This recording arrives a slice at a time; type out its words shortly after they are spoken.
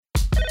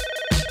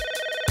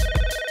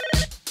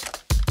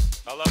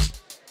Hello?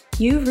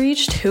 You've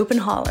reached Hoop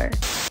and Holler,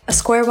 a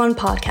Square One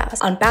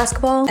podcast on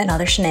basketball and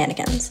other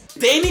shenanigans.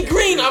 Danny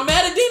Green, I'm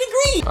mad at Danny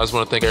Green. I just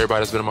want to thank everybody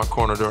that's been in my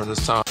corner during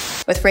this time.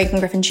 With Reagan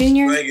Griffin Jr.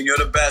 Reagan, you're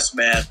the best,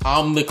 man.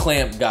 I'm the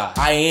clamp guy.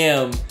 I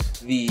am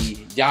the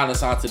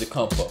Giannis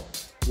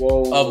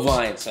Antetokounmpo of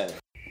Lions Center.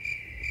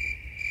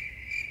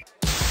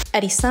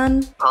 Eddie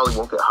Sun. Probably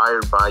won't get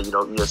hired by,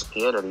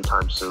 ESPN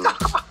anytime soon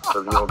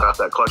because we don't got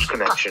that clutch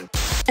connection.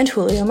 And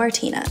Julio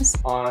Martinez.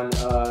 On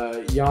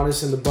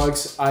Giannis and the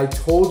Bucks, I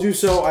told you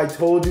so, I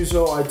told you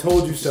so, I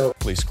told you so.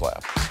 Please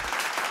clap.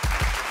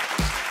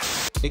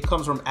 It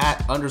comes from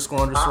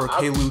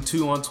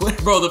 @__KLU2 on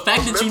Twitter. Bro, the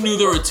fact that you knew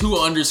there were 2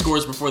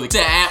 underscores before the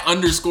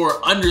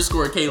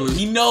 @__KLU.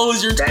 He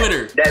knows your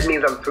Twitter. That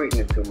means I'm tweeting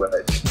it too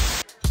much.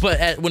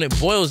 But when it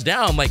boils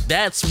down, like,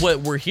 that's what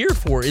we're here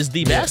for, is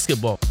the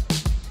basketball.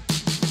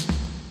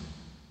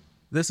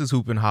 This is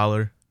Hoop and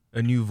Holler,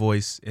 a new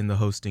voice in the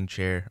hosting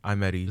chair.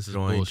 I'm Eddie, This is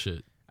joined,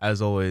 bullshit.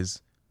 as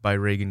always, by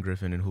Reagan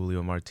Griffin and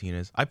Julio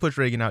Martinez. I pushed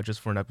Reagan out just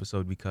for an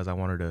episode because I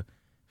wanted to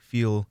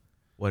feel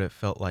what it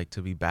felt like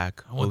to be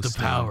back I want the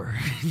hosting. power.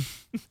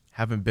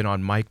 Haven't been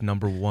on mic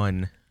number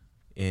 1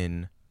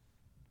 in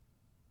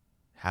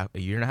a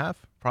year and a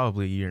half?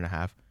 Probably a year and a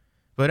half.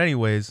 But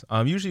anyways,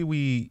 usually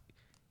we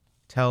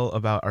tell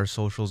about our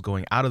socials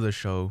going out of the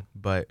show,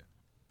 but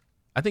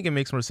I think it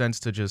makes more sense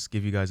to just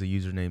give you guys the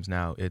usernames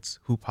now. It's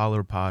Hoop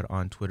Holler Pod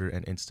on Twitter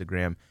and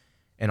Instagram.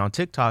 And on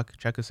TikTok,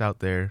 check us out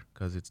there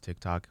because it's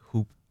TikTok,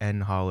 Hoop N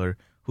Holler,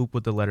 Hoop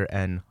with the letter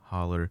N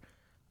Holler.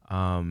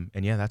 And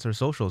yeah, that's our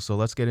social. So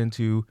let's get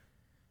into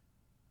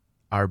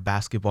our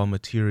basketball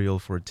material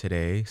for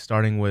today,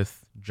 starting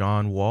with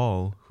John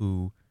Wall,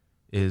 who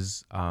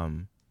is,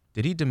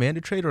 did he demand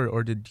a trade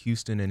or did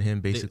Houston and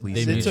him basically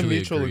It's say a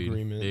mutual agreed.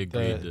 agreement. They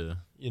agreed that,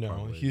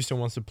 to Houston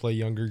wants to play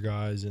younger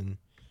guys and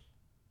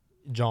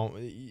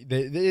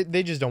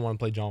they just don't want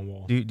to play John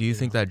Wall. Do you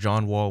think that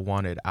John Wall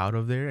wanted out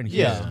of there? And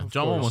Yeah.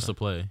 John Wall wants to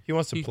play. He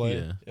wants to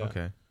play. Yeah.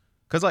 Okay.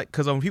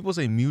 Because when people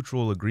say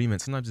mutual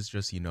agreement, sometimes it's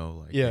just,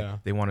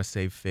 they want to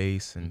save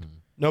face. And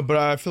No, but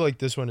I feel like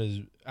this one is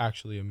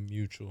actually a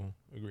mutual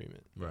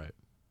agreement. Right.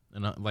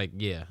 And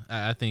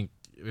I think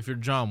if you're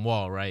John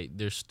Wall, right,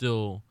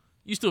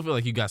 you still feel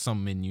like you got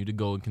something in you to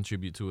go and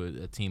contribute to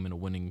a team in a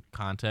winning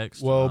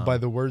context. Well, by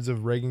the words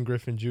of Reagan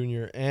Griffin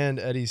Jr. and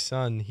Eddie's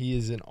son, he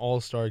is an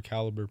all-star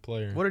caliber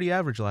player. What did he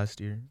average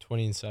last year?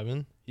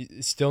 20-7.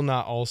 He's still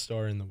not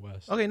all-star in the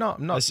West. Okay, no.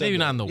 maybe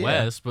not in the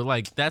West, but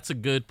like that's a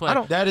good play.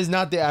 That is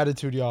not the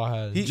attitude y'all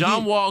had.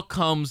 John Wall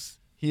comes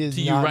He is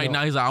to you not right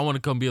now. He's like, I want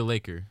to come be a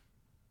Laker.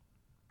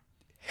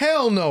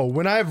 Hell no.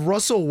 When I have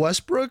Russell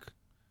Westbrook,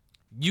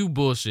 You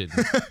bullshit.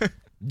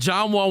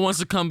 John Wall wants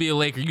to come be a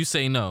Laker. You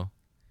say no.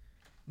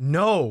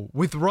 no.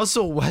 With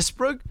Russell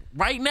Westbrook,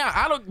 Right now,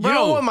 I don't. Bro, you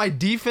know what my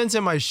defense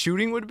and my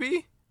shooting would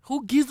be?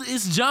 who gives?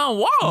 It's John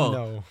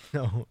Wall.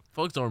 No.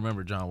 Folks don't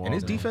remember John Wall. And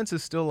his though. defense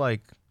is still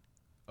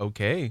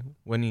okay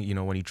when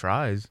he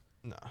tries.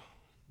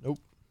 Nope.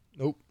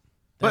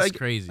 That's But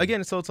crazy.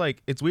 Again, so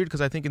it's weird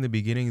because I think in the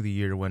beginning of the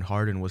year when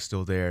Harden was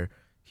still there,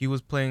 he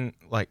was playing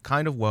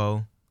kind of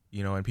well,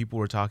 and people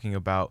were talking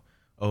about,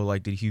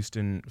 did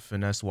Houston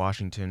finesse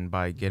Washington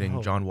by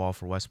getting John Wall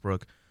for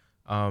Westbrook?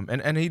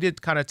 And he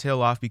did kind of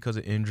tail off because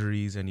of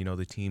injuries and,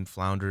 the team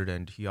floundered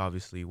and he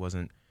obviously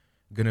wasn't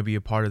going to be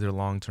a part of their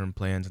long-term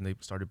plans and they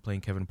started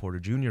playing Kevin Porter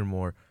Jr.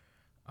 more.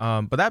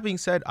 But that being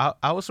said,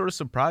 I was sort of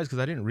surprised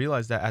because I didn't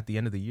realize that at the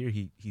end of the year,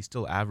 he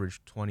still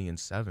averaged 20 and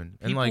 7.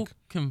 And People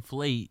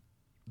conflate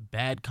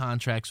bad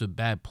contracts with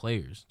bad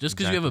players. Just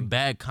because you have a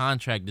bad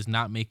contract does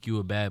not make you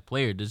a bad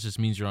player. This just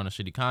means you're on a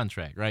shitty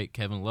contract, right?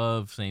 Kevin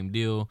Love, same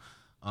deal.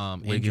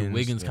 Andrew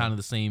Wiggins, kind of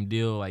the same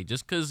deal. Like,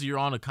 just because you're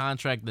on a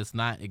contract that's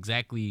not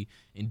exactly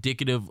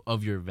indicative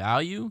of your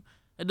value,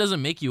 that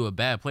doesn't make you a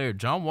bad player.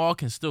 John Wall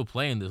can still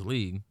play in this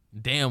league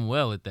damn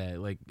well at that.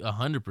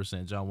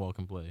 100% John Wall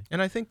can play.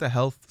 And I think the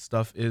health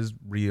stuff is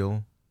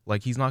real.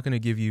 He's not going to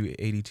give you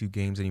 82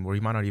 games anymore. He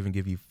might not even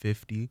give you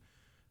 50.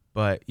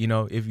 But,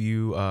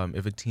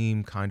 if a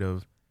team kind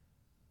of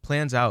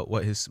plans out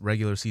what his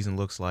regular season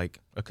looks like,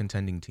 a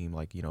contending team,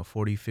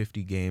 40,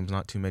 50 games,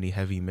 not too many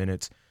heavy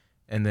minutes,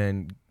 and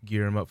then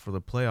gear him up for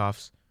the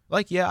playoffs,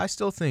 I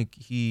still think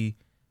he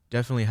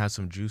definitely has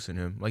some juice in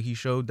him. He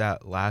showed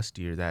that last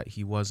year that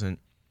he wasn't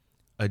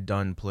a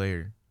done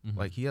player.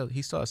 Mm-hmm.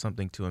 He still has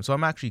something to him. So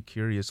I'm actually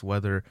curious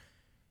whether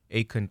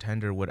a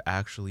contender would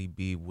actually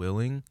be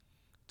willing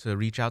to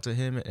reach out to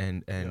him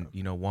and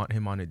want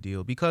him on a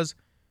deal, because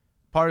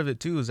part of it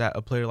too is that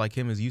a player like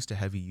him is used to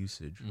heavy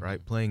usage,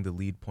 right? Playing the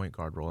lead point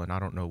guard role, and I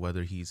don't know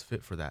whether he's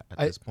fit for that at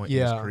this point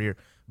in his career.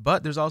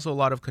 But there's also a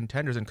lot of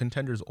contenders, and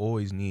contenders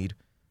always need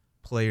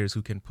players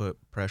who can put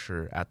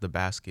pressure at the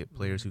basket,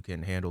 players who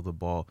can handle the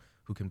ball,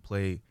 who can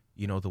play,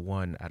 the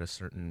one at a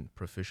certain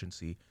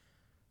proficiency.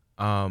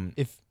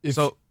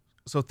 So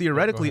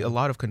theoretically, a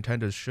lot of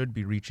contenders should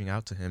be reaching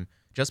out to him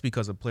just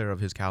because a player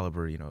of his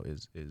caliber,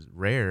 is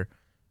rare.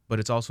 But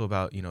it's also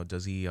about,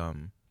 does he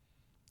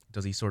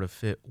sort of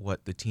fit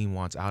what the team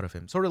wants out of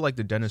him? Sort of like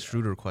the Dennis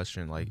Schroeder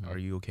question, are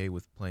you okay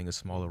with playing a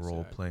smaller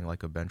role, playing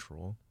like a bench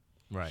role?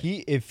 Right.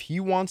 If he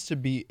wants to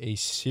be a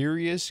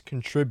serious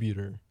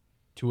contributor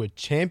to a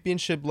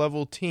championship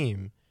level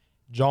team,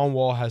 John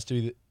Wall has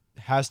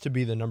to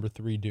be the number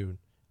 3 dude,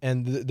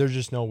 and there's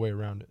just no way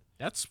around it.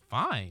 That's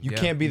fine. You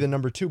can't be the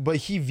number 2, but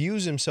he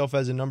views himself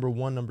as a number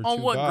 1, number 2 guy.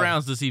 On what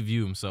grounds does he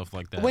view himself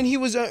like that? When he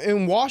was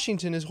in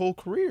Washington his whole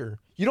career,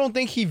 you don't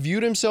think he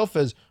viewed himself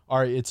as, all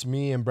right, it's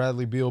me and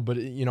Bradley Beal, but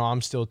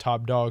I'm still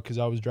top dog because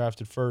I was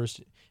drafted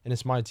first and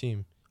it's my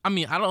team. I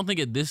mean, I don't think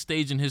at this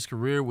stage in his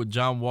career, with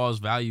John Wall's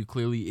value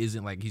clearly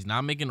isn't like he's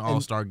not making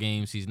All-Star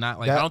games. He's not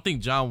like I don't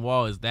think John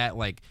Wall is that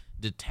like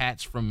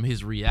detached from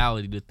his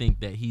reality to think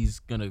that he's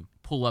gonna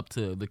pull up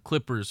to the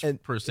Clippers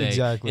per se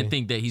and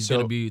think that he's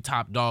gonna be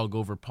top dog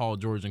over Paul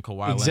George and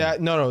Kawhi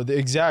Leonard.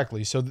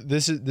 Exactly. So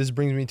this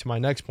brings me to my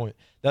next point.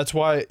 That's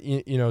why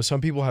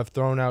some people have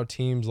thrown out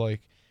teams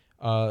like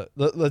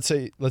let's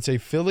say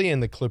Philly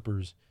and the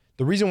Clippers.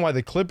 The reason why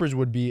the Clippers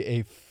would be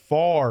a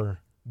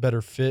far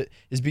better fit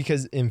is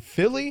because in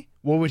Philly,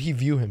 what would he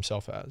view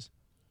himself as?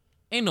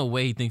 Ain't no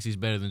way he thinks he's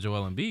better than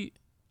Joel Embiid.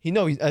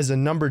 He's as a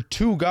number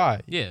 2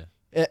 guy. Yeah.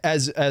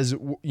 As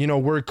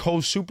we're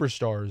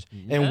co-superstars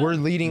and we're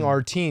leading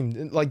our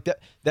team like that.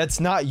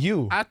 That's not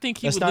you. I think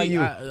that's not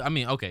you. I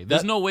mean, okay.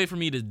 There's no way for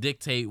me to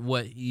dictate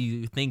what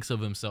he thinks of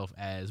himself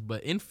as,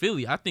 but in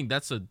Philly, I think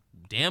that's a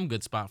damn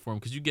good spot for him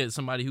because you get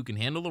somebody who can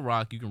handle the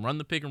rock, you can run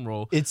the pick and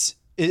roll. It's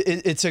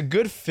a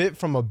good fit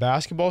from a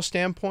basketball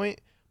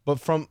standpoint, but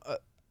from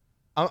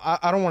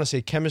I don't want to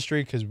say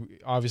chemistry because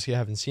obviously I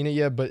haven't seen it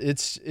yet, but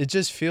it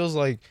just feels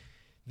like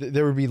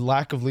there would be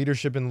lack of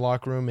leadership in the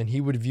locker room, and he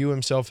would view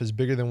himself as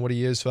bigger than what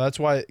he is. So that's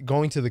why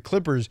going to the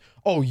Clippers,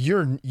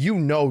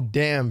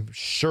 damn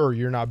sure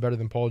you're not better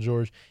than Paul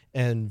George,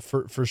 and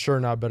for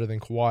sure not better than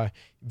Kawhi.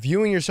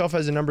 Viewing yourself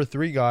as a number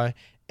 3 guy,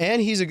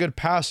 and he's a good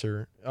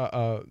passer,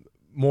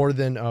 more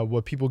than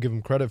what people give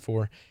him credit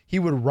for. He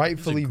would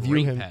rightfully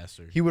view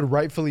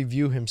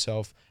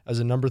himself as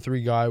a number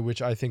 3 guy,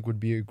 which I think would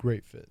be a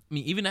great fit. I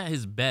mean, even at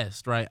his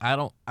best, right?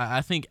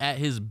 I think at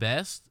his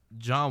best,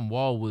 John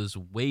Wall was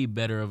way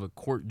better of a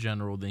court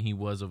general than he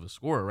was of a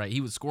scorer, right? He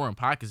would score in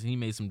pockets and he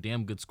made some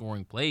damn good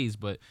scoring plays,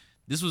 but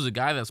this was a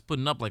guy that's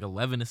putting up like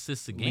 11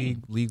 assists a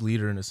game. League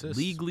leader in assists.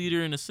 League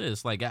leader in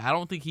assists. Like, I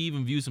don't think he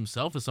even views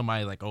himself as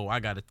somebody like, I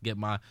got to get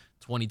my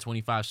 20,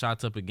 25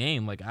 shots up a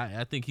game. Like,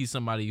 I think he's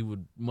somebody who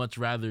would much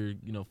rather,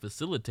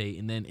 facilitate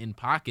and then in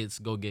pockets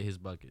go get his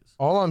buckets.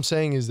 All I'm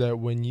saying is that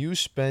when you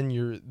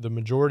spend the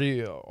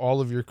majority,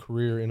 all of your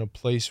career in a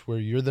place where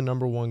you're the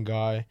number 1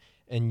 guy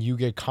and you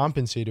get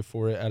compensated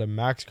for it at a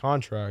max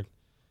contract,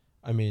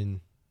 I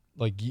mean,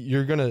 like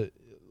you're gonna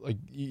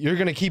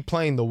keep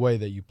playing the way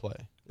that you play.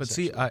 But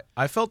see,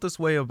 I felt this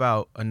way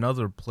about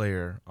another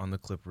player on the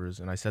Clippers,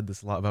 and I said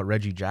this a lot about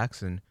Reggie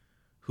Jackson,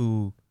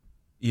 who,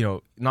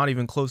 not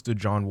even close to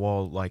John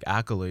Wall, like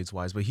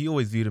accolades-wise, but he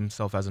always viewed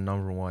himself as a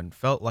number 1,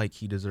 felt like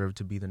he deserved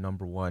to be the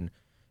number 1.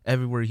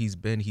 Everywhere he's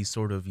been, he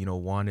sort of,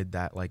 wanted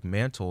that, like,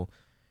 mantle.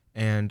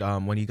 And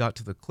when he got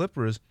to the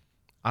Clippers,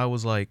 I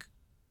was like,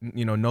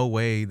 no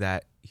way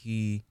that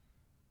he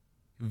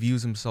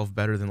views himself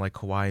better than, like,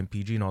 Kawhi and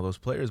PG and all those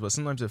players. But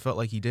sometimes it felt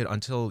like he did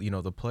until,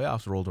 the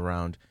playoffs rolled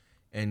around.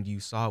 And you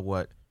saw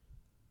what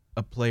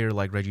a player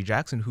like Reggie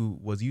Jackson, who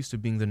was used to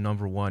being the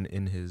number 1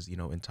 in his,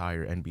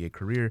 entire NBA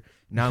career,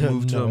 now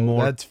moved to a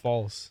more. That's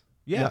false.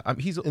 Yeah,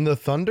 he's in the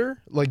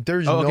Thunder. Like,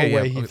 there's no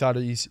way he thought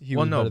he was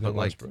better than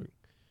Westbrook.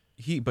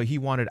 He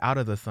wanted out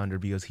of the Thunder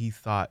because he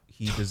thought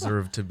he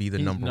deserved to be the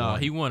number 1. No,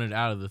 he wanted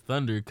out of the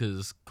Thunder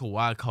because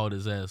Kawhi called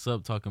his ass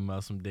up talking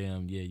about some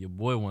damn your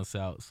boy wants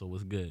out, so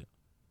what's good.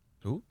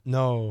 Who?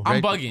 No. I'm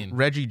bugging.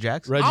 Reggie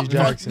Jackson? Reggie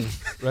Jackson.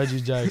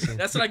 Reggie Jackson.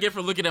 That's what I get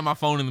for looking at my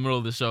phone in the middle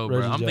of the show,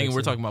 bro. I'm thinking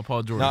we're talking about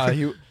Paul George. Nah,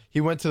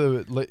 he went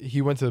to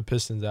the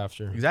Pistons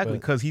after. Exactly,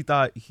 because he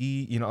thought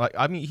he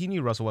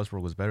knew Russell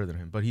Westbrook was better than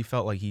him, but he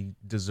felt like he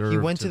deserved. He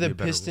went to the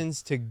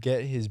Pistons to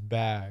get his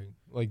bag.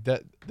 Like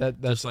that's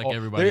just like all.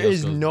 Everybody there else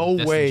is goes. No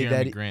That's way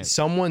Jeremy that Grant.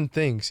 Someone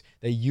thinks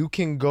that you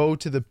can go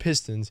to the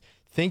Pistons,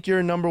 think you're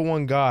a number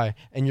 1 guy,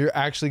 and you're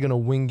actually gonna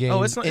win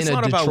games in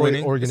a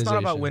Detroit organization. It's not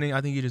about winning.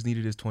 I think he just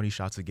needed his 20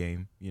 shots a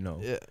game,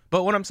 Yeah.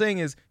 But what I'm saying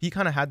is he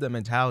kind of had that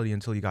mentality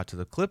until he got to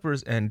the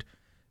Clippers, and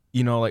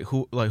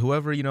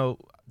whoever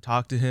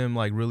talked to him,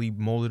 like really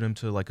molded him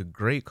to like a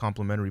great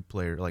complimentary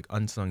player, like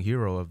unsung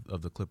hero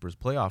of the Clippers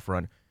playoff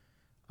run.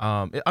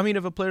 I mean,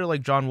 if a player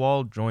like John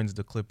Wall joins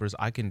the Clippers,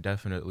 I can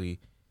definitely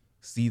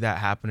see that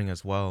happening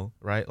as well,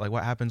 right? Like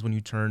what happens when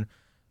you turn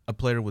a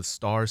player with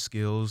star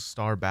skills,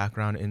 star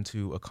background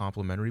into a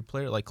complimentary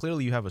player? Like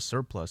clearly you have a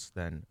surplus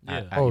then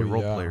at your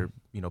role player,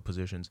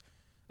 positions.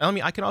 And I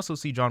mean, I can also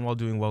see John Wall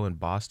doing well in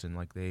Boston.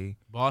 Like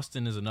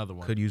Boston is another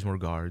one. Could use more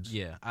guards.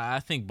 Yeah,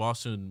 I think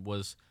Boston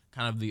was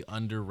kind of the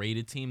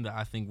underrated team that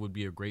I think would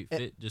be a great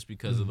fit just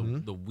because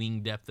of the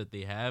wing depth that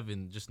they have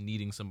and just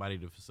needing somebody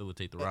to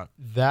facilitate the rock.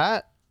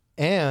 That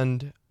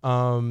and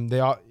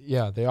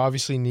they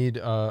obviously need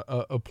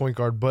a point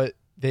guard, but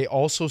they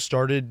also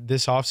started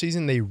this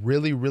offseason. They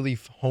really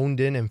honed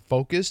in and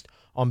focused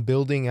on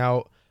building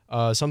out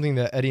something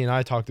that Eddie and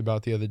I talked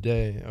about the other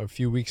day, a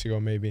few weeks ago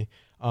maybe,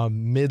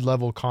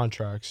 mid-level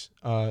contracts,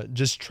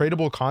 just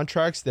tradable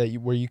contracts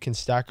where you can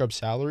stack up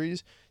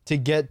salaries to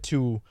get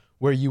to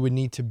where you would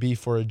need to be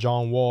for a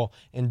John Wall.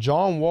 And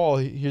John Wall,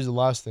 here's the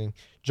last thing.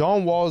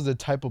 John Wall is the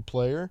type of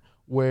player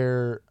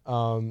where,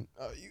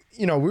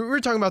 we were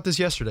talking about this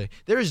yesterday.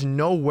 There is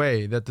no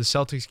way that the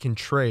Celtics can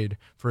trade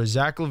for a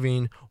Zach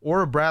LaVine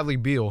or a Bradley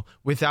Beal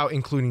without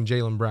including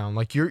Jaylen Brown.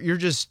 Like you're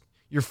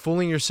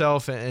fooling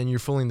yourself and you're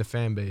fooling the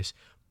fan base.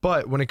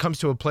 But when it comes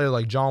to a player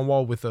like John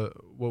Wall with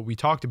what we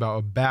talked about,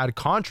 a bad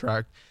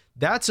contract,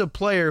 that's a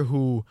player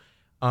who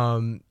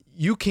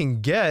you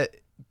can get,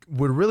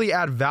 would really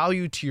add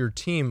value to your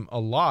team a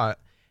lot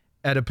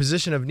at a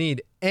position of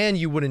need, and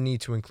you wouldn't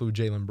need to include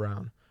Jaylen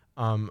Brown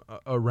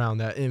around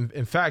that.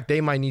 In fact,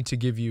 they might need to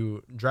give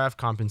you draft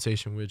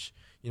compensation, which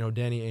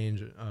Danny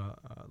Ainge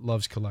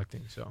loves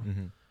collecting. So,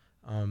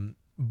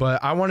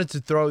 but I wanted to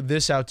throw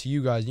this out to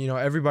you guys.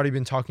 Everybody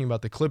been talking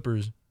about the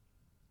Clippers.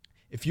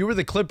 If you were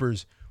the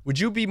Clippers, would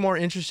you be more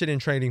interested in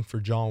trading for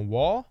John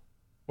Wall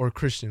or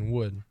Christian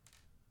Wood?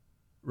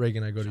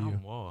 Reagan, I go to you.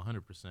 John Wall,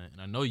 100%. And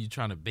I know you're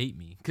trying to bait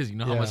me because you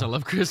know how much I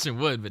love Christian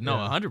Wood, but no,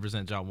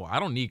 100% John Wall. I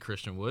don't need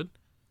Christian Wood.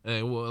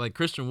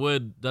 Christian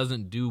Wood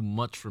doesn't do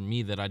much for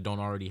me that I don't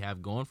already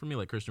have going for me.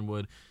 Like Christian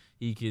Wood,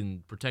 he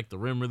can protect the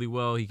rim really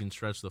well. He can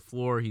stretch the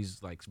floor. He's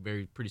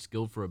pretty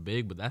skilled for a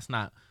big, but that's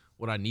not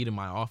what I need in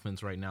my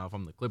offense right now. If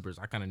I'm the Clippers,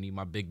 I kind of need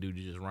my big dude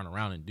to just run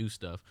around and do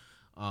stuff.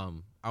 I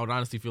would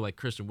honestly feel like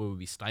Christian Wood would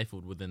be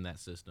stifled within that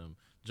system.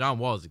 John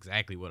Wall is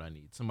exactly what I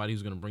need. Somebody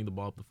who's going to bring the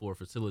ball up the floor,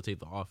 facilitate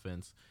the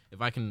offense.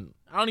 I don't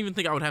even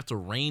think I would have to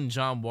rein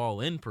John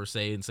Wall in per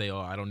se and say,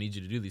 oh, I don't need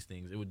you to do these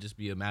things. It would just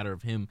be a matter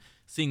of him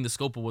seeing the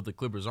scope of what the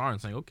Clippers are and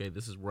saying, okay,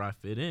 this is where I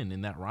fit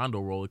in that Rondo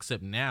role,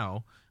 except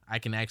now I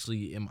can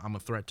I'm a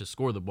threat to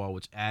score the ball,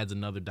 which adds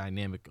another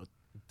dynamicy?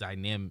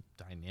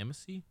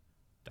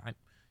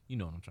 You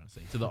know what I'm trying to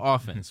say, to the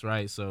offense,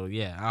 right? So,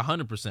 yeah,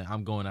 100%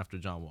 I'm going after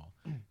John Wall.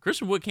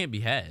 Christian Wood can't be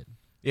had.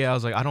 Yeah, I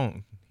was like, I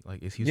don't –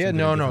 like, is Houston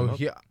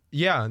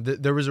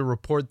there was a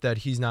report that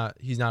he's not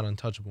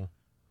untouchable.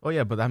 Oh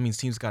yeah, but that means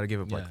teams got to give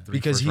up like 3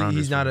 because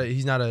he's not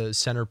a a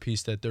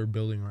centerpiece that they're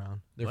building around.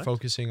 They're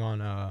focusing on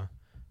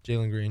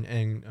Jalen Green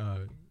and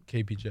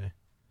KPJ.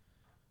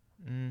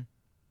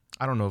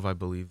 I don't know if I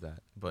believe that,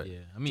 but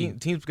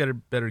teams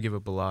better give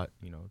up a lot,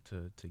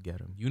 to get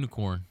him.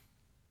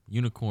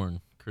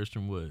 Unicorn,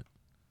 Christian Wood.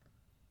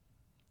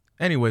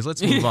 Anyways,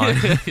 let's move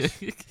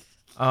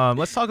on.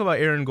 Let's talk about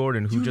Aaron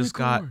Gordon, who just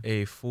got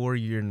a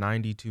 4-year,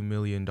 $92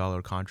 million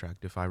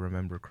contract, if I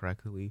remember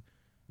correctly.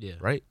 Yeah.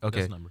 Right?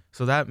 Okay.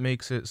 So that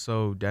makes it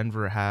so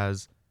Denver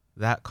has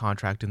that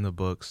contract in the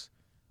books.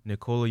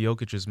 Nikola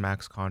Jokic's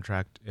max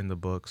contract in the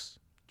books.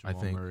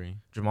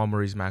 Jamal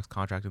Murray's max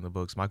contract in the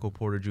books. Michael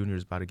Porter Jr.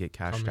 is about to get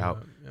cashed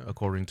out,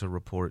 according to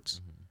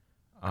reports.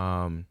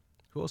 Mm-hmm.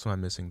 Who else am I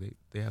missing?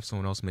 They have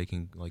someone else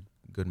making like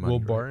good money. Will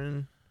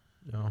Barton?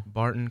 No.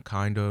 Barton,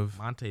 kind of.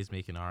 Monte's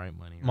making all right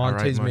money. Right?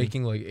 Monte's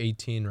making like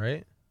 18,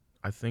 right?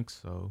 I think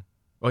so.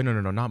 Oh, no,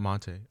 not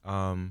Monte.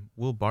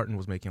 Will Barton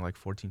was making like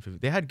 14, 15.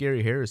 They had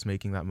Gary Harris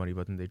making that money,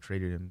 but then they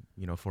traded him,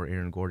 for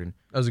Aaron Gordon.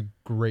 That was a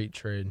great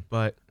trade.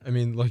 But I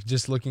mean, like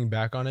just looking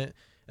back on it,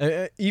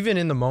 even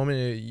in the moment,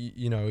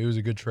 it was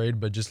a good trade.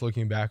 But just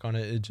looking back on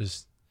it, it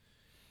just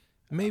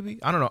maybe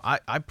I don't know.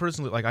 I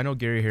personally I know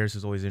Gary Harris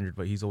is always injured,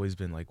 but he's always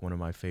been like one of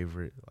my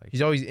favorite. Like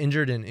he's always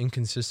injured and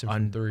inconsistent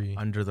from three,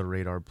 under the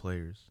radar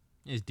players.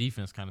 His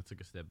defense kind of took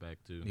a step back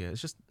too. Yeah,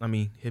 it's just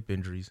hip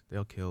injuries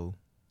they'll kill.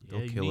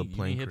 They'll kill a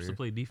playing hips career. To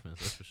play defense,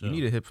 that's for sure. You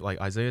need a hip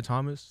like Isaiah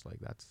Thomas, like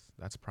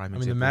that's prime.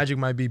 The Magic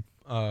might be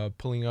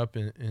pulling up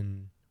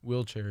in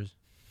wheelchairs,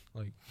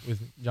 like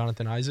with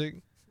Jonathan Isaac,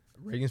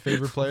 Reagan's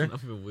favorite player.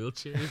 Up in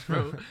wheelchairs,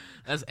 bro.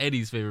 That's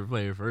Eddie's favorite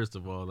player. First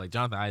of all, like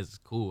Jonathan Isaac's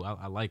cool.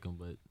 I like him,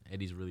 but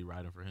Eddie's really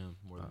riding for him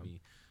more than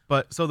me.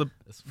 But so the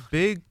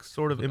big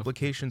sort of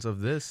implications of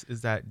this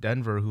is that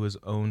Denver, who is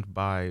owned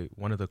by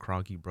one of the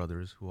Kroenke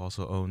brothers, who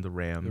also own the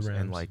Rams.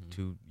 And like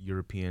 2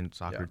 European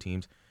soccer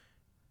teams,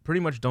 pretty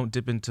much don't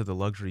dip into the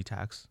luxury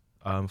tax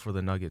for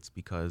the Nuggets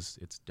because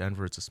it's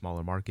Denver. It's a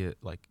smaller market.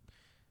 Like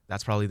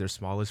that's probably their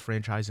smallest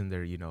franchise in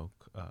their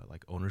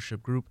like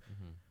ownership group.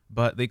 Mm-hmm.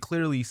 But they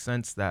clearly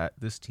sense that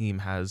this team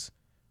has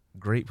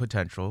great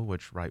potential,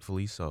 which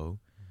rightfully so,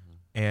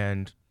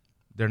 and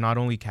they're not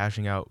only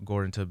cashing out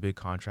Gordon to a big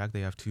contract,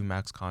 they have 2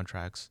 max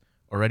contracts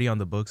already on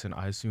the books, and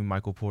I assume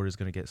Michael Porter is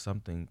going to get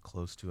something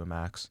close to a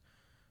max.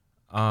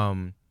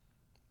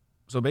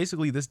 So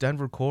basically, this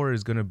Denver core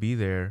is going to be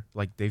there.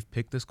 Like, they've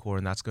picked this core,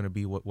 and that's going to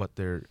be what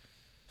their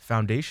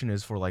foundation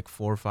is for, like,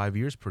 4 or 5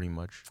 yeyears, pretty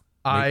much.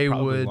 I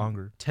would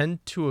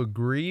tend to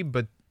agree,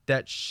 but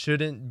that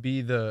shouldn't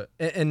be the –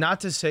 and not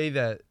to say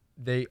that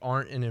they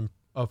aren't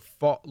a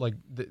fault. Like,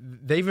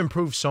 they've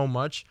improved so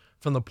much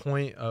from the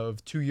point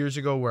of 2 years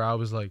ago where I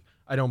was like,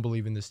 I don't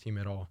believe in this team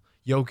at all.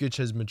 Jokic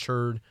has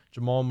matured.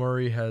 Jamal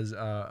Murray has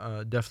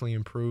definitely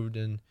improved,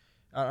 and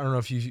I don't know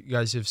if you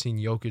guys have seen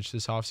Jokic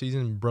this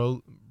offseason.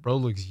 Bro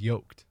looks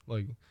yoked,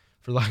 like,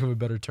 for lack of a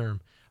better term.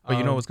 But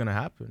you know what's gonna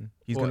happen?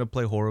 He's gonna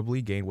play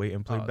horribly, gain weight,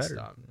 and play better.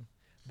 Stop.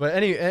 But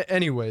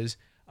anyways,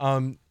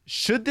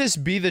 should this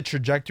be the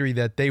trajectory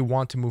that they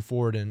want to move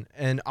forward in?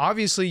 And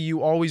obviously,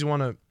 you always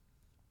want to.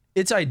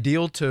 It's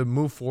ideal to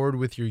move forward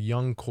with your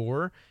young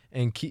core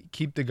and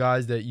keep the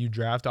guys that you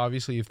draft,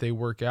 obviously, if they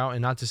work out.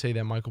 And not to say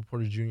that Michael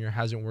Porter Jr.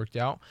 hasn't worked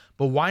out,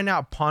 but why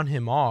not pawn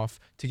him off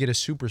to get a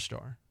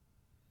superstar?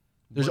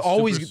 There's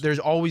always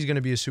going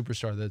to be a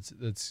superstar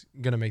that's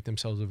going to make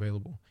themselves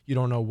available. You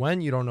don't know when,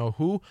 you don't know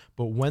who,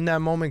 but when that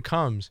moment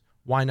comes,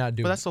 why not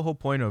do it? But that's the whole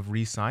point of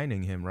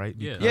re-signing him, right?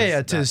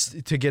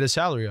 To get a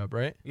salary up,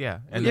 right? Yeah,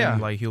 and then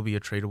like he'll be a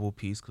tradable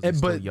piece because he's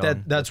still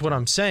young. That's what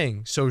I'm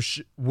saying. So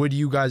would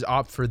you guys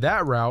opt for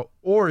that route,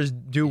 or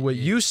do what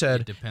you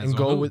said and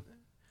go with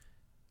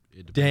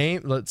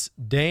Dame?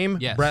 Dame,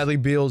 yes. Bradley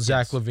Beal,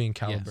 Zach LaVine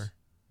caliber.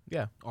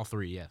 Yes. Yeah, all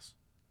three. Yes.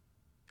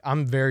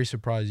 I'm very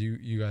surprised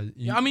you guys.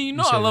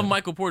 I love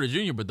Michael Porter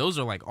Jr., but those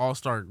are like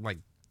all-star, like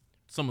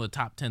some of the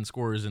top 10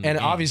 scorers in the game.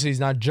 And obviously, it's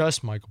not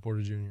just Michael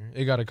Porter Jr.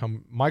 It got to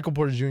come Michael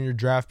Porter Jr.,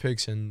 draft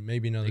picks, and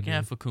maybe another. They can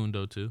have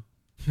Facundo too.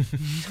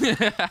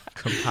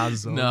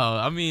 Campazzo. No,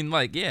 I mean,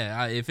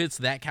 if it's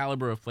that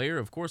caliber of player,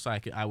 of course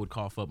I would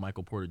cough up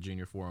Michael Porter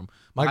Jr. for him.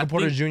 Michael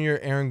Porter Jr.,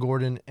 Aaron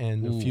Gordon,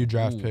 and a few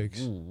draft picks.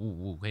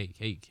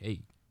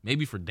 Hey.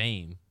 Maybe for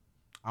Dame.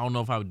 I don't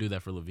know if I would do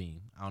that for LaVine.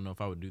 I don't know if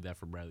I would do that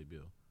for Bradley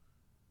Beal.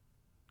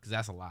 Because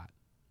that's a lot.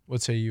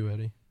 What say you,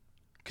 Eddie?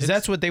 Because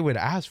that's what they would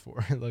ask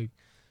for.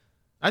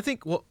 I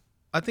think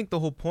the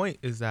whole point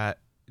is that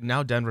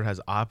now Denver has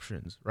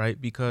options,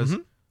 right? Because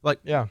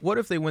what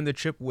if they win the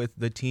chip with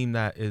the team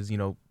that is,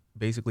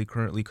 basically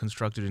currently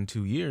constructed in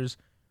 2 years?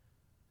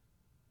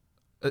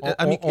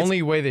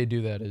 Only way they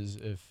do that is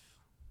if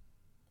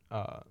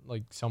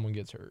someone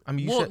gets hurt. I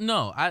mean,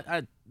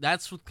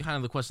 that's kind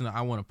of the question that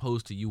I want to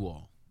pose to you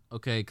all.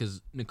 Okay,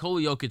 because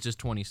Nikola Jokic is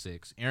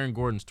 26, Aaron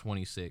Gordon's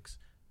 26,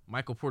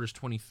 Michael Porter's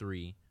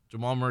 23,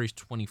 Jamal Murray's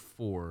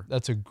 24.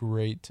 That's a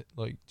great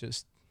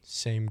just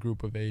same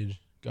group of age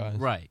guys.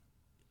 Right.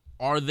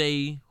 Are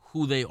they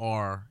who they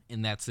are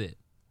and that's it?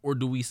 Or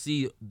do we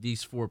see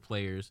these four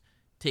players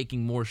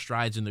taking more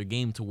strides in their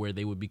game to where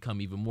they would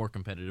become even more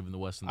competitive in the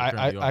West than they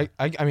currently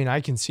are? I mean,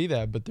 I can see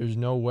that, but there's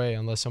no way,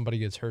 unless somebody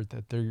gets hurt,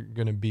 that they're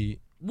going to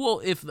be...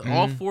 Well, if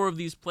all four of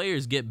these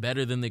players get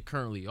better than they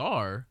currently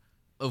are,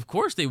 of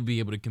course they would be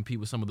able to compete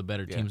with some of the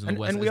better teams in the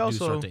West as do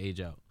start to age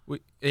out.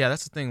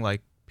 That's the thing.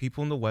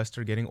 People in the West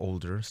are getting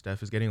older.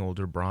 Steph is getting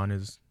older. Bron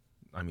is,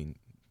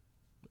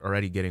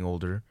 already getting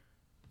older.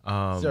 He's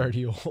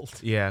already old.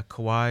 Yeah,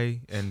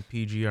 Kawhi and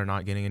PG are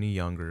not getting any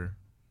younger.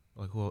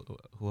 Who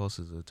else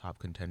is a top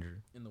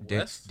contender in the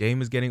West?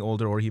 Dame is getting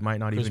older, or he might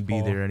not Chris even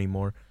Paul. be there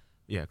anymore.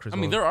 Yeah, Chris.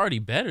 They're already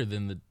better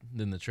than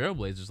the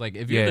Trailblazers.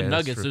 If you're the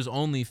Nuggets, there's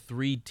only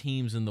 3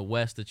 teams in the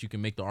West that you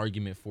can make the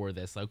argument for.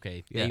 That's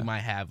okay. They might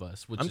have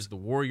us, which is the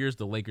Warriors,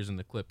 the Lakers, and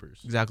the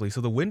Clippers. Exactly.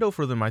 So the window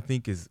for them, I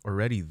think, is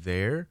already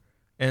there.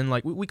 And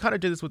we kind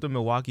of did this with the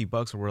Milwaukee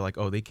Bucks, where we're like,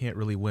 oh, they can't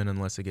really win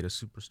unless they get a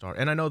superstar.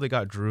 And I know they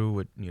got Drew,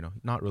 with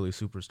not really a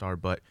superstar,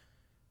 but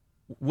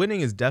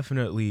winning is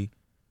definitely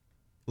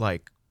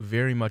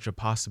very much a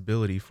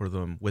possibility for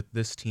them with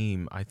this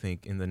team. I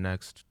think in the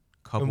next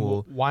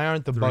couple. Why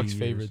aren't the Bucks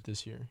favorite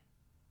this year?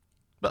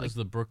 Because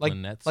the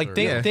Brooklyn Nets.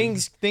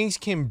 Things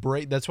can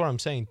break. That's what I'm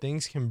saying.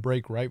 Things can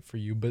break right for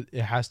you, but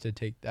it has to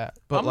take that.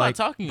 But I'm not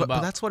talking about.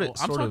 But that's what I'm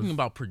talking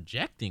about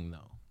projecting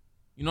though.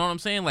 You know what I'm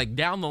saying?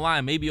 Down the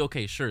line, maybe,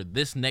 okay, sure,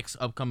 this next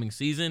upcoming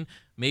season,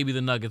 maybe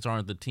the Nuggets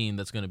aren't the team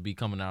that's going to be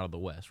coming out of the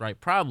West, right?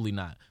 Probably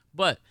not.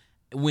 But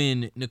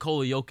when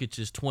Nikola Jokic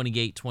is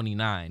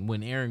 28-29,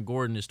 when Aaron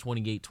Gordon is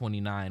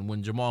 28-29,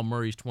 when Jamal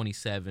Murray's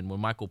 27, when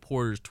Michael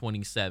Porter's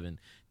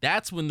 27,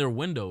 that's when their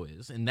window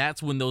is. And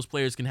that's when those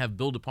players can have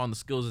built upon the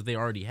skills that they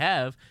already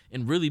have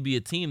and really be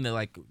a team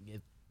that,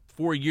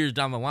 4 years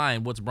down the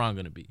line, what's Bron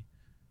going to be?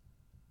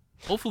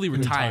 Hopefully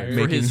retired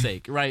for his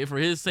sake, right? For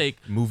his sake.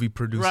 Movie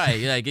producer.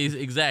 Right,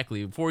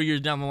 exactly. 4 years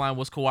down the line,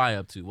 what's Kawhi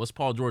up to? What's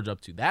Paul George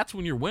up to? That's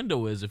when your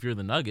window is if you're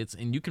the Nuggets,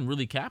 and you can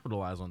really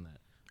capitalize on that.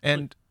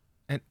 And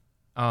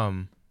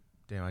damn,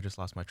 I just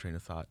lost my train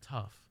of thought.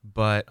 Tough.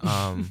 But,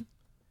 damn,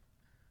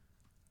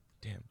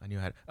 I knew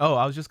I had. Oh,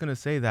 I was just going to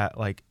say that,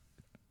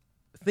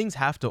 things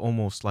have to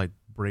almost,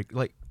 break.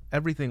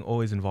 Everything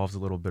always involves a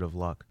little bit of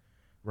luck,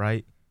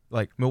 right?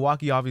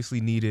 Milwaukee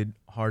obviously needed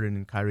Harden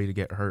and Kyrie to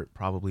get hurt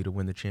probably to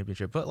win the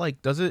championship. But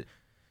does it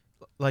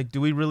do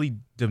we really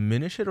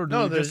diminish it, or do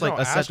we just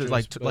accept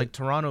it?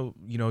 Toronto,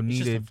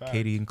 needed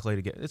KD and Klay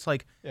to get. It's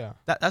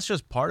that's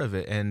just part of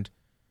it. And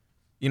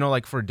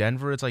for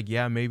Denver, it's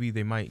maybe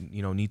they might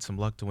need some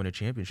luck to win a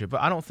championship. But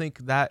I don't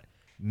think that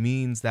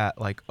means that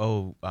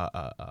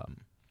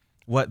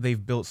what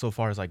they've built so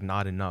far is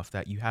not enough.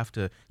 That you have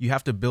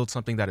to build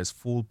something that is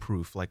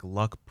foolproof,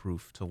 luck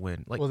proof to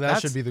win.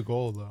 That should be the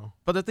goal, though.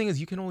 But the thing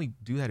is, you can only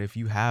do that if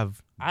you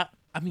have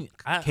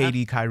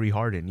KD, Kyrie,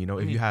 Harden.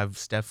 If you have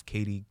Steph,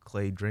 KD,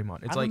 Klay,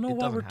 Draymond. It's I don't know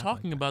why we're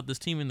talking about this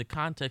team in the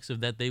context of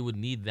that they would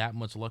need that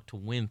much luck to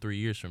win 3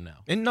 years from now.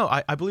 And no,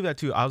 I believe that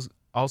too. I was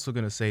also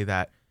gonna say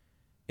that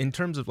in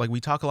terms of like we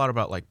talk a lot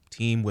about like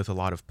team with a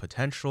lot of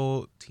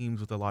potential, teams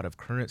with a lot of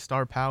current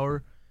star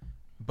power,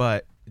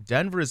 but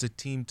Denver is a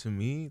team to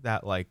me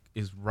that like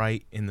is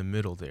right in the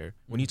middle there.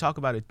 When you talk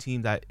about a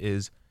team that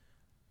is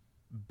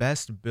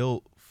best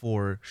built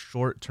for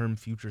short-term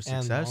future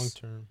success and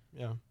long-term,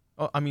 yeah.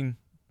 Oh, I mean,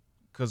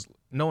 because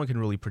no one can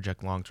really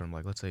project long-term.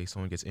 Like, let's say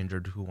someone gets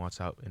injured, who wants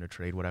out in a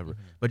trade, whatever.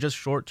 But just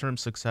short-term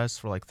success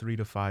for like 3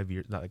 to 5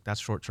 years, like that's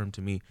short-term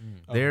to me.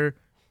 They're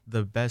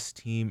the best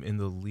team in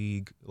the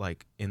league,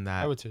 like in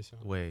that I would say so.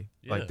 way.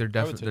 Yeah, like they're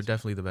I would say so.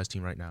 definitely the best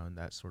team right now in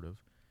that sort of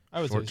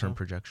I would say short-term so.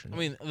 projection. I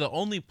mean, the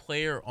only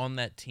player on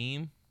that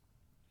team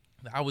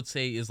that I would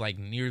say is like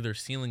near their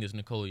ceiling is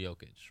Nikola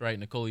Jokic, right?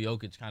 Nikola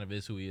Jokic kind of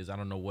is who he is. I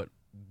don't know what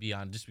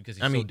beyond just because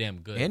he's so damn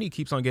good. And he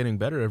keeps on getting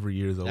better every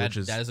year, though, that which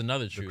is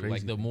another true. crazy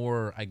Like the thing.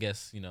 more, I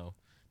guess,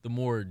 the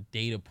more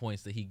data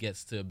points that he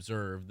gets to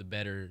observe, the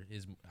better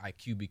his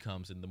IQ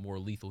becomes and the more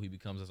lethal he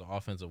becomes as an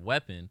offensive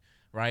weapon,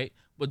 right?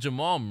 But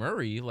Jamal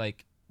Murray,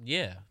 like,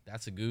 yeah,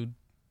 that's a good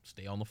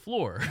stay on the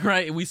floor,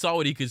 right? And we saw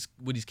what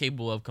he's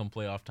capable of come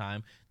playoff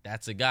time.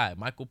 That's a guy.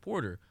 Michael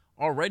Porter,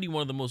 already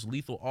one of the most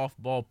lethal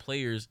off-ball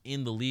players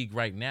in the league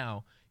right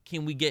now.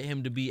 Can we get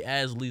him to be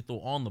as lethal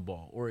on the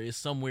ball, or is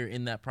somewhere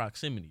in that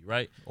proximity,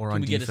 right? Or can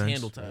on we get his defense,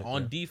 handle tight right,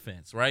 on yeah.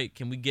 defense, right?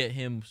 Can we get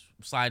him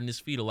sliding his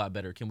feet a lot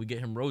better? Can we get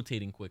him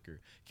rotating quicker?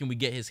 Can we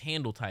get his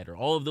handle tighter?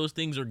 All of those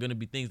things are going to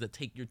be things that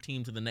take your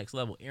team to the next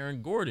level.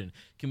 Aaron Gordon,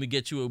 can we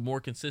get you a more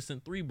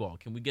consistent 3-ball?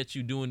 Can we get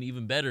you doing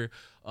even better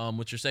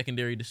with your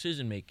secondary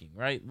decision making,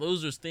 right?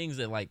 Those are things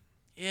that like.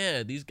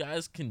 Yeah, these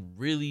guys can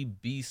really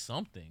be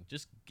something.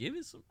 Just give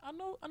it some. I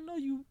know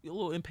you're a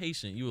little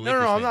impatient. You a No,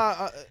 Lakers I'm fan.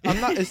 not.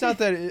 I'm not. It's not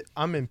that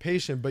I'm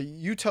impatient, but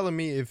you telling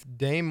me if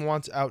Dame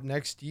wants out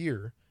next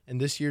year and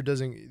this year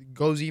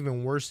goes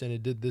even worse than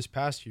it did this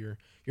past year,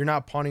 you're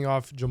not pawning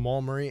off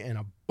Jamal Murray and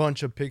a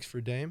bunch of picks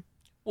for Dame?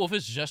 Well, if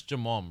it's just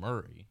Jamal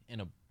Murray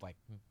and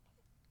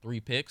 3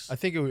 picks, I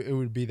think it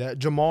would be that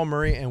Jamal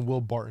Murray and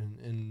Will Barton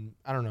and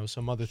I don't know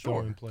some other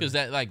throwing player. because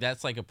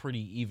that's like a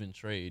pretty even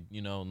trade,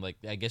 and like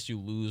I guess you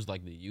lose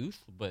like the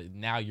youth, but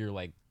now you're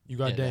like You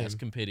got Dame. that's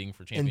competing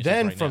for And championships.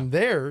 then right from now.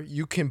 there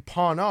you can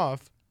pawn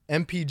off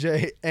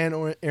MPJ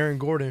and Aaron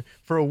Gordon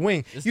for a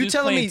wing. This You dude's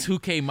telling playing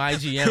me 2K my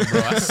GM,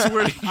 bro? I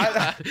swear to God,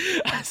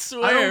 I I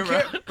swear, don't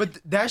bro. care, but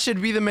that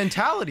should be the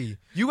mentality.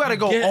 You got to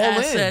go Get all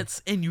in.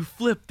 assets and you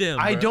flip them.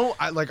 I bro.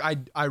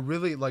 don't. I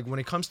really like when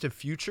it comes to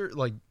future.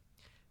 Like,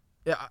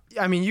 yeah.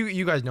 I mean,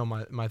 you guys know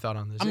my thought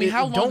on this. I mean,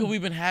 how long don't- have we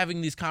been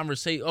having these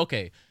conversations?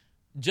 Okay,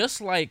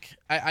 just like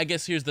I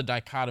guess here's the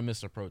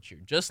dichotomous approach here.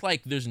 Just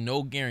like there's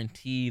no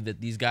guarantee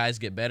that these guys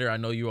get better. I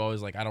know you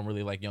always like I don't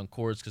really like young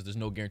cores because there's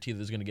no guarantee that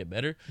there's gonna get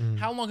better.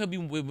 How long have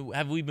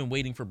we been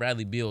waiting for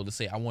Bradley Beal to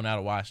say I want out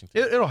of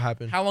Washington? It'll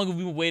happen. How long have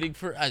we been waiting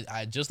for?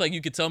 I just like you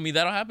could tell me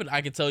that'll happen.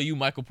 I could tell you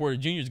Michael Porter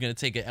Jr. is gonna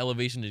take an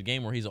elevation to the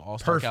game where he's an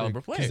all-star caliber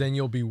Perfect. player. Because then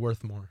you'll be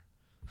worth more.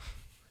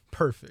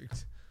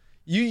 Perfect.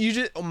 You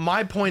just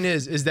my point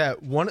is that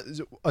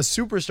a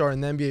superstar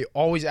in the NBA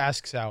always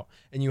asks out,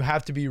 and you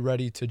have to be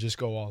ready to just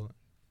go all in.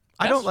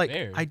 That's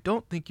fair. I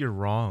don't think you're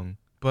wrong,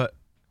 but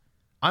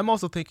I'm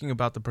also thinking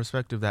about the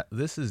perspective that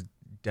this is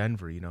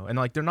Denver, and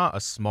like they're not a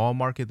small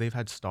market. They've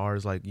had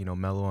stars like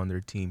Melo on their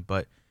team,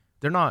 but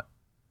they're not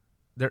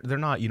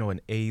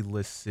an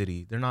A-list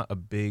city. They're not a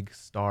big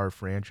star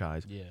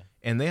franchise. Yeah.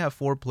 And they have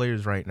 4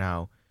 players right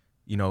now,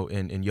 in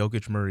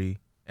Jokic, Murray,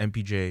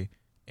 MPJ,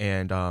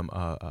 and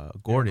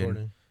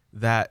Gordon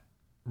that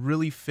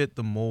really fit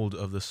the mold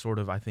of the sort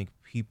of I think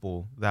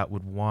people that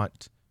would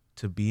want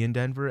to be in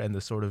Denver and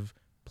the sort of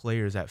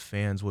players that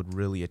fans would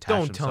really attach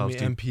Don't tell me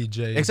themselves to.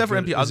 MPJ. Except for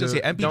MPJ, I was gonna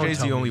say MPJ is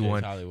the only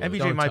one. Hollywood. MPJ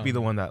Don't might tell be the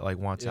me. one that like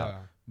wants out. Yeah.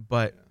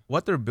 But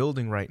what they're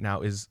building right now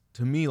is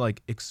to me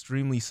like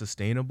extremely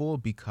sustainable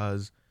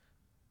because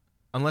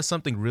unless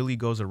something really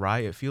goes awry,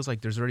 it feels like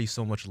there's already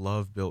so much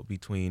love built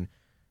between,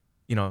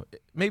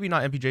 maybe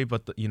not MPJ,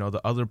 but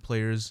the other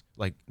players.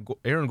 Like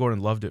Aaron Gordon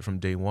loved it from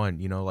day one.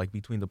 Like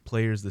between the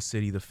players, the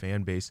city, the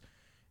fan base,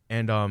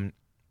 and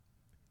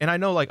I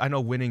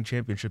know winning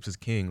championships is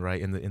king, right?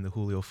 In the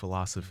Julio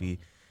philosophy,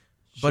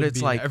 but Should it's be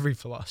in like every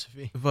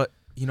philosophy. but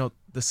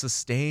the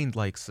sustained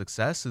like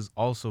success is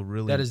also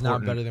really That is not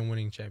important better than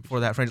winning championships. for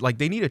that franchise. Like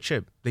they need a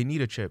chip. They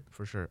need a chip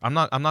for sure. I'm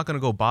not gonna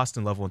go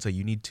Boston level and say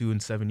you need 2 in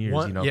 7 years.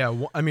 Yeah,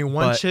 one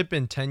But- chip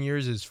in 10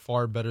 years is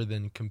far better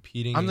than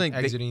competing. I'm and saying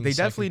exiting they the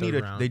second, definitely need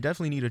third a round. they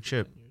definitely need a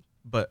chip,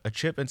 but a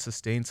chip and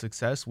sustained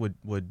success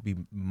would be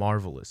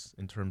marvelous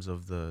in terms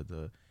of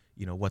the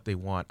what they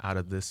want out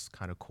of this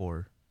kind of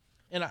core.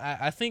 And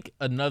I think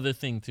another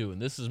thing too, and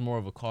this is more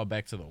of a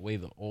callback to the way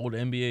the old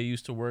NBA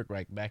used to work,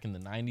 right back in the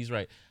 90s,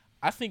 right?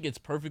 I think it's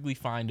perfectly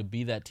fine to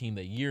be that team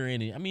that year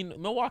in and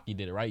Milwaukee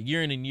did it, right?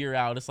 Year in and year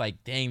out, it's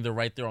like, dang, they're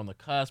right there on the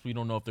cusp. We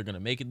don't know if they're gonna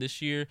make it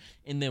this year.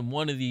 And then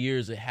one of the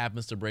years it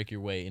happens to break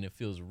your way and it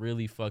feels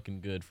really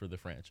fucking good for the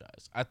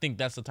franchise. I think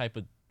that's the type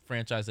of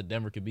franchise that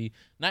Denver could be.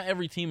 Not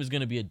every team is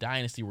gonna be a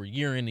dynasty where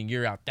year in and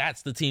year out,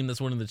 that's the team that's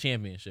winning the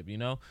championship,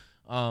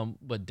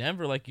 But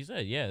Denver, like you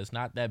said, yeah, it's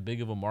not that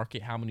big of a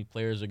market. How many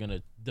players are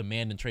gonna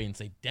demand and trade and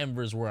say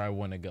Denver's where I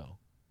want to go?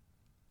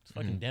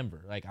 It's fucking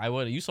Denver. Like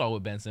you saw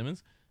with Ben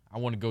Simmons. I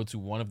want to go to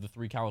one of the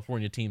 3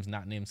 California teams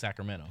not named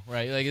Sacramento,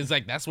 right? Like it's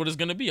like that's what it's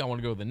gonna be. I want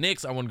to go to the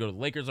Knicks. I want to go to the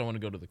Lakers. I want to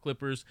go to the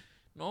Clippers.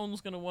 No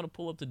one's gonna want to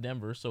pull up to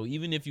Denver. So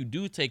even if you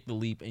do take the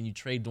leap and you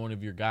trade one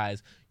of your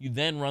guys, you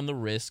then run the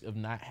risk of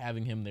not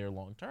having him there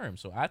long term.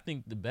 So I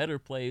think the better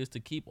play is to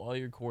keep all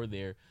your core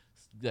there,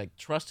 like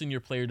trust in your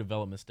player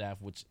development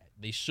staff, which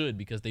they should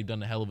because they've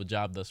done a hell of a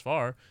job thus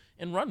far,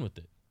 and run with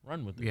it.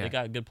 Yeah. They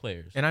got good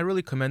players. And I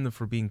really commend them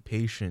for being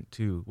patient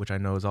too, which I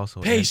know is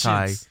also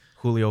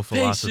anti-Julio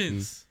philosophy.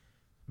 Patience.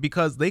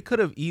 Because they could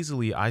have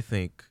easily, I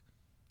think,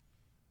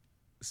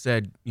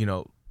 said,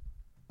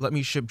 let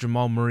me ship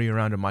Jamal Murray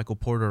around and Michael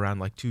Porter around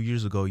like 2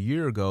 years ago, a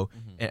year ago,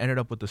 and ended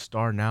up with the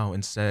star now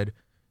and said,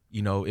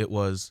 it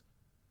was,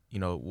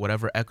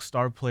 whatever X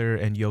star player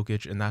and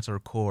Jokic, and that's our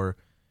core.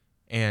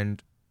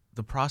 And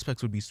the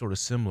prospects would be sort of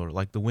similar.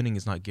 Like the winning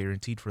is not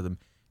guaranteed for them.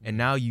 And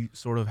now you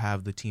sort of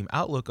have the team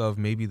outlook of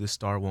maybe the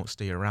star won't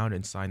stay around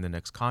and sign the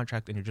next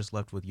contract, and you're just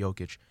left with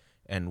Jokic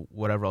and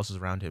whatever else is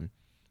around him.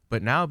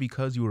 But now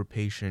because you were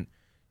patient,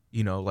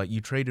 like you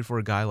traded for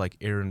a guy like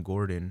Aaron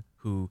Gordon,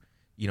 who,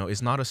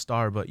 is not a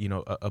star, but,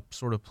 a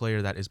sort of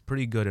player that is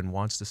pretty good and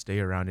wants to stay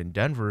around in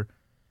Denver.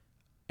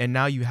 And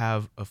now you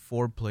have a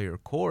 4-player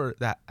core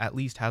that at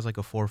least has like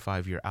a 4 or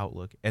 5 year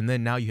outlook. And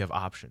then now you have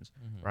options,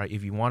 right?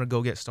 If you want to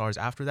go get stars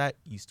after that,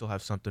 you still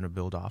have something to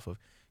build off of.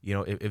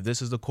 If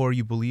this is the core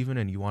you believe in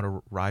and you want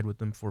to ride with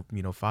them for,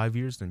 5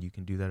 years, then you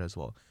can do that as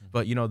well.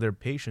 But, their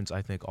patience,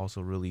 I think,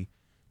 also really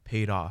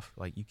paid off.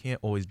 Like you can't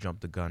always jump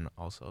the gun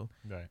also,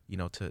 right?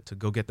 To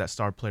go get that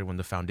star player when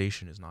the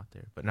foundation is not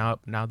there. But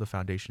now the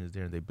foundation is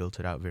there and they built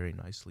it out very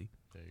nicely.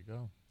 There you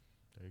go.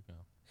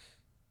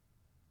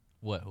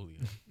 What, Julio?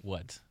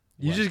 What?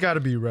 You just got to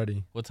be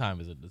ready. What time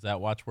is it? Does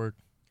that watch work?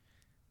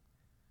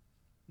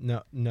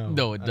 No,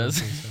 it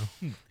doesn't. So.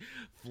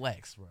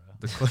 Flex, bro.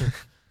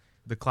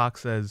 The clock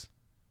says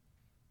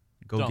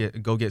go get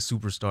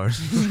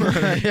superstars.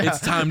 It's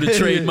time to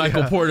trade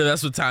Michael Porter.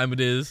 That's what time it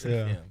is.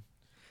 Yeah.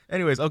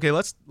 Anyways, okay,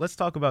 let's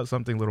talk about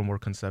something a little more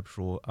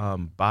conceptual.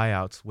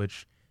 Buyouts,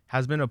 which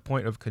has been a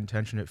point of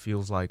contention, it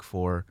feels like,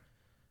 for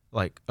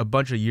like a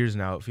bunch of years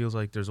now. It feels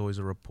like there's always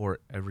a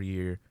report every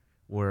year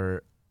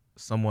where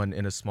someone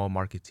in a small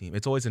market team,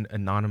 it's always an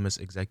anonymous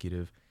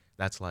executive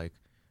that's like,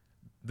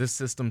 this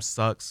system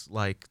sucks,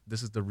 like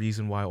this is the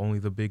reason why only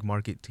the big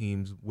market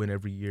teams win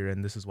every year,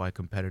 and this is why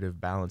competitive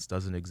balance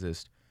doesn't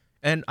exist.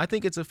 And I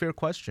think it's a fair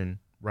question,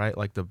 right?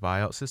 Like the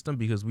buyout system,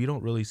 because we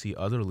don't really see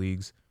other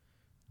leagues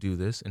do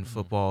this in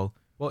football.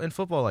 Well, in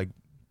football, like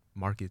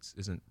markets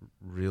isn't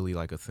really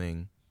like a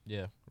thing.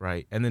 Yeah.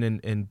 Right. And then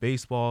in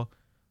baseball,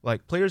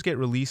 like players get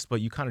released,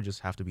 but you kind of just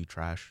have to be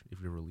trash if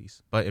you're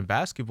released. But in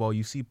basketball,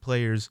 you see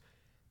players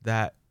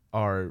that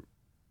are,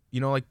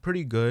 like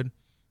pretty good.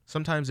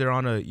 Sometimes they're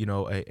on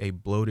a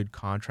bloated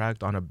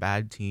contract on a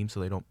bad team, so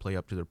they don't play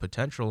up to their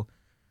potential.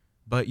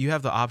 But you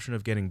have the option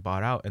of getting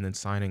bought out and then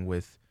signing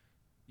with,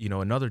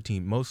 another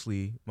team, most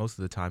of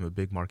the time a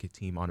big market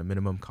team on a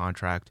minimum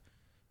contract,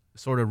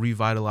 sort of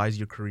revitalize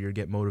your career,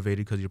 get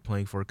motivated because you're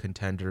playing for a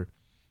contender,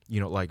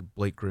 like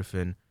Blake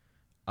Griffin,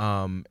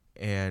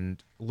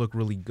 and look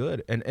really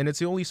good. And it's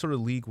the only sort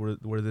of league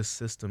where this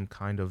system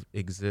kind of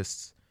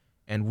exists.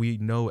 And we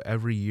know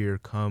every year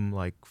come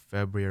like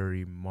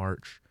February,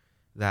 March,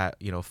 that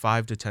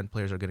 5 to 10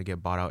 players are going to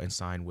get bought out and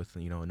signed with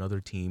another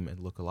team and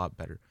look a lot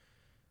better.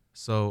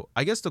 So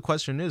I guess the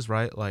question is,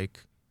 right,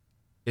 like,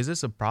 is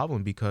this a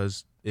problem?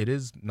 Because it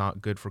is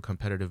not good for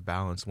competitive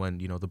balance when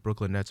the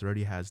Brooklyn Nets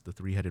already has the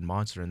 3-headed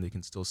monster and they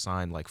can still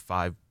sign like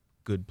 5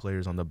 good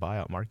players on the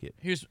buyout market.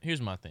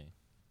 Here's my thing.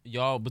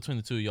 Y'all, between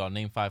the two of y'all,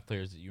 name 5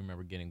 players that you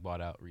remember getting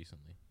bought out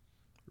recently.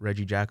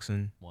 Reggie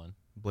Jackson. 1.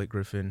 Blake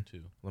Griffin.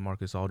 2.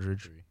 LaMarcus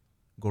Aldridge. 3.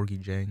 Gorgie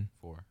Jang.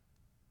 4.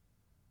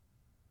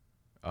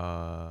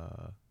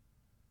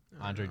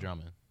 Andre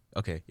Drummond.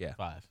 Okay, yeah.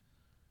 5.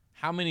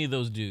 How many of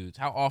those dudes,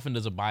 how often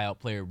does a buyout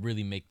player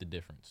really make the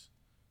difference?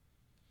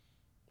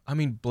 I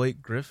mean,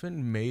 Blake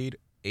Griffin made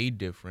a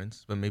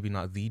difference, but maybe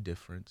not the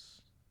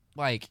difference.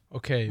 Like,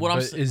 okay,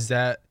 is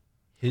that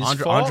his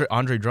fault?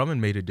 Andre Drummond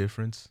made a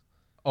difference.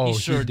 Oh, he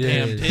sure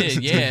damn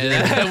did.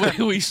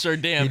 Yeah, we sure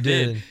damn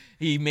did.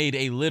 He made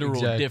a literal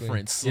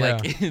difference,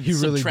 like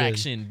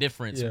subtraction really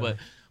difference. Yeah. But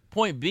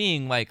point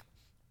being, like,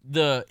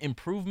 the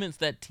improvements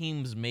that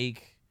teams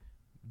make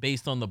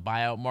based on the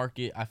buyout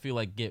market, I feel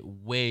like get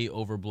way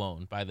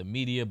overblown by the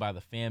media, by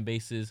the fan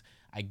bases,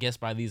 I guess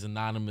by these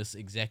anonymous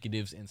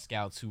executives and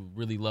scouts who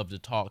really love to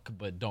talk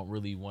but don't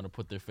really want to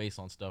put their face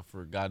on stuff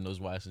for God knows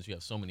why. Since you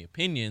have so many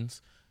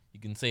opinions, you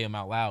can say them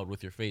out loud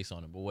with your face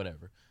on it, but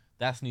whatever.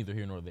 That's neither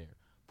here nor there.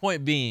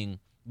 Point being,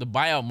 the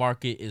buyout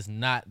market is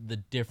not the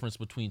difference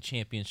between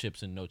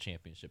championships and no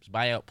championships.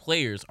 Buyout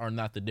players are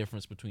not the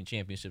difference between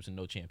championships and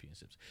no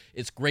championships.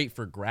 It's great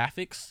for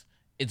graphics.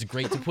 It's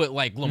great to put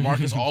like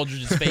LaMarcus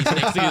Aldridge's face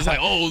next to it. It's like,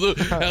 oh, look,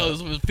 that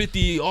was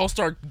 50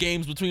 All-Star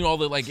games between all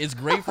the, like, it's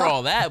great for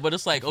all that. But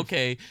it's like,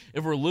 okay,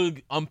 if we're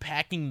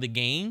unpacking the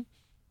game,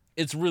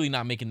 it's really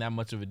not making that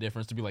much of a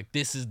difference to be like,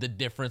 this is the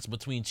difference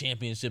between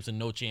championships and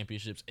no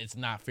championships. It's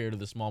not fair to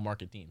the small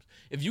market teams.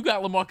 If you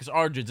got LaMarcus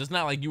Aldridge, it's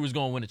not like you was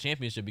going to win a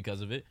championship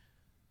because of it.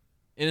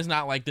 And it's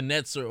not like the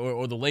Nets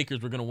or the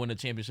Lakers were going to win a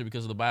championship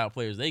because of the buyout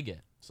players they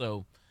get.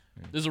 So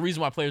there's a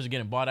reason why players are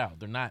getting bought out.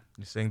 They're not.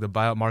 You're saying the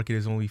buyout market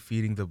is only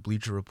feeding the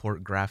Bleacher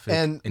Report graphic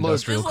And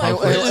industrial look,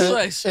 complex. It's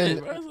like shit,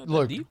 bro. It's not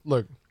that deep.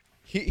 Look.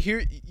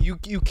 Here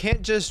you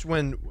can't just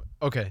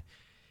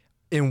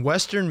in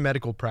Western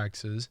medical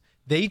practices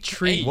they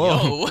treat. Hey,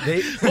 yo, what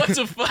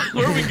the fuck?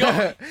 Where are we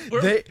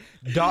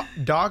going?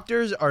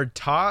 Doctors are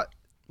taught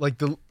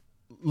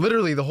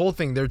literally the whole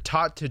thing. They're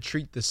taught to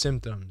treat the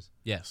symptoms.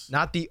 Yes.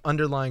 Not the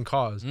underlying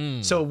cause.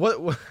 So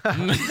what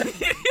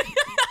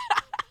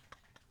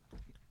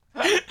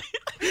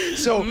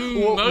So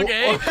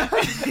okay.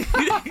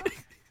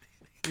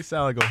 You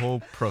sound like a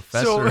whole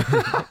professor.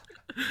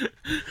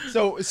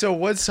 So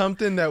what's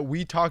something that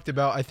we talked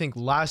about, I think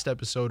last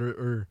episode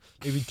or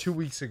maybe 2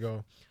 weeks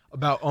ago,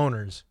 about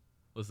owners?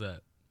 What's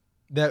that?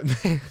 That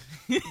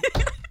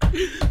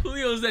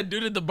Julio's that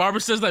dude at the barber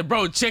says like,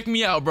 bro, check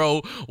me out,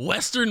 bro.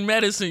 Western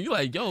medicine. You're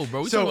like, yo,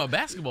 bro, we talking about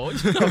basketball.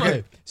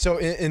 Okay. So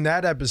in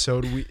that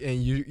episode,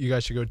 you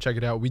guys should go check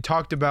it out. We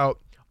talked about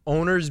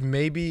owners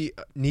maybe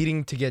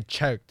needing to get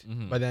checked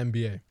by the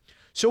NBA.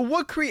 So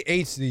what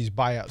creates these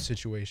buyout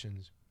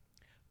situations?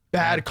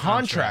 Bad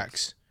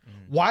contracts.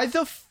 Why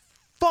the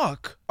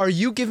fuck are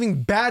you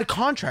giving bad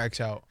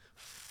contracts out?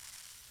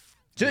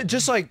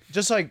 Just like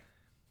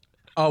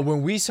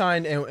when we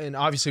signed, and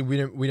obviously we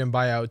didn't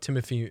buy out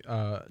Timofey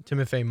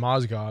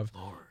Mozgov,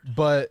 Lord,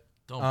 but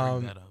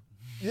don't bring that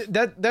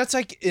up. That's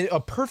like a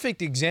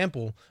perfect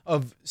example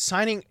of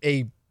signing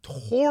a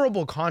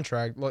horrible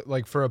contract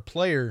like for a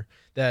player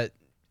that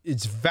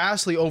it's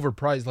vastly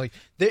overpriced. Like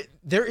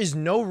there is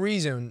no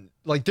reason.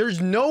 Like there's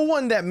no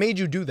one that made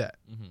you do that.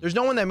 There's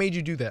no one that made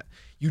you do that.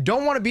 You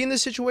don't want to be in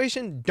this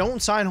situation. Don't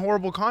sign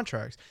horrible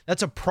contracts.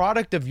 That's a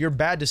product of your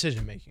bad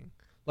decision making.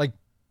 Like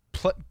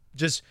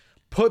just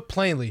put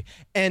plainly.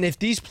 And if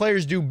these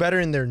players do better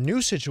in their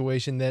new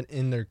situation than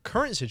in their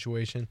current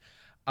situation,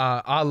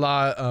 a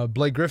la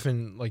Blake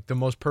Griffin, like the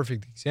most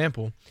perfect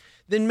example,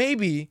 then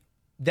maybe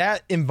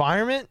that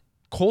environment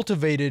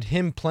cultivated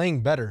him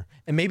playing better,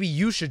 and maybe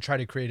you should try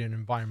to create an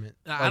environment.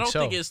 I don't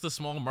think it's the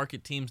small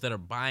market teams that are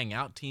buying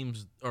out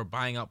teams or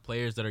buying out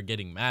players that are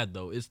getting mad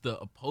though. It's the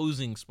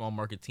opposing small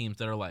market teams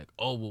that are like,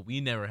 oh well,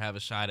 we never have a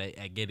shot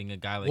at getting a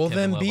guy like. Well,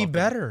 Kevin then Love be up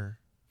there. better.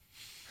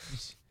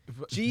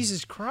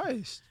 Jesus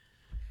Christ,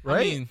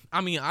 right? I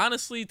mean,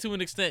 honestly, to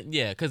an extent,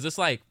 yeah, because it's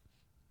like,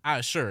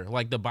 sure,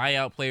 like the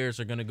buyout players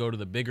are gonna go to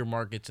the bigger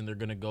markets and they're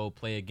gonna go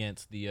play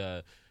against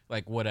the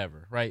like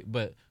whatever, right?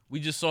 But we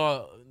just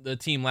saw the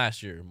team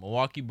last year.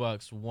 Milwaukee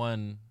Bucks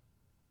won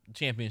the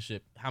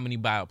championship. How many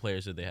buyout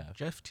players did they have?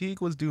 Jeff Teague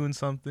was doing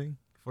something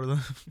for them.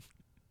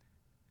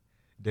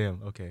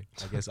 Damn. Okay.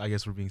 I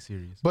guess we're being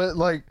serious. But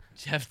like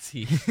Jeff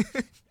Teague.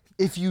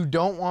 if you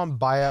don't want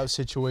buyout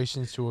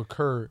situations to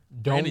occur,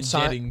 don't Brandon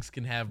sign. Jennings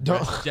can have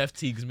Jeff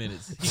Teague's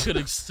minutes. He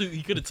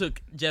could have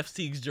took Jeff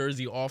Teague's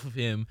jersey off of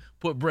him,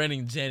 put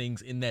Brandon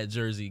Jennings in that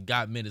jersey,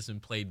 got minutes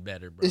and played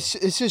better, bro.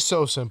 It's just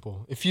so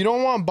simple. If you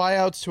don't want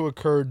buyouts to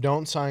occur,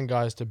 don't sign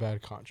guys to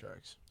bad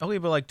contracts. Okay,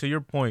 but like to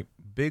your point,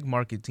 big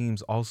market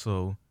teams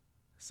also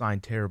sign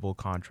terrible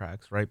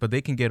contracts, right? But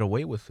they can get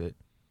away with it.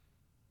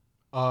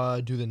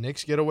 Do the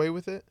Knicks get away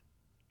with it?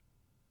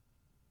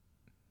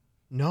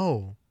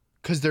 No,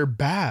 because they're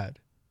bad.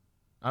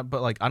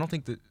 But like, I don't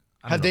think that.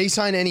 Have they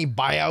signed any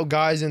buyout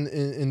guys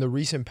in the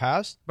recent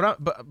past?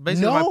 But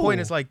basically, my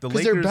point is like the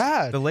Lakers. They're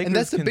bad. The Lakers and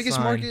that's the can biggest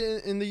sign,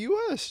 market in the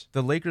U.S.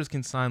 The Lakers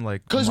can sign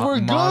like we're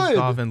good.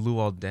 Mozgov and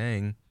Luol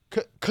Deng.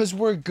 Because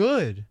we're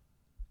good.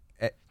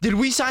 Did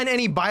we sign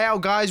any buyout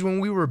guys when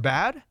we were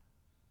bad?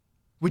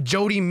 With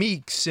Jody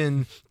Meeks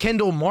and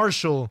Kendall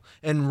Marshall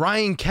and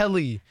Ryan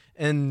Kelly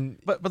and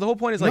but the whole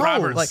point is like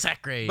Robert like,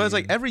 Sacre. But it's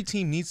like every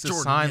team needs to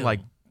Jordan sign Hill. like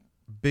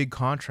big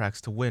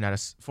contracts to win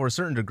for a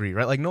certain degree,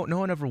 right? Like no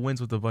one ever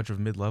wins with a bunch of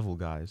mid-level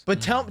guys.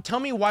 But tell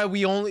me why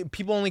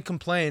people only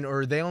complain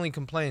or they only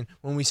complain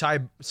when we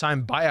sign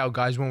buyout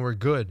guys when we're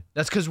good.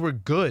 That's because we're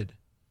good.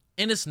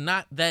 And it's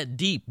not that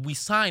deep. We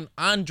signed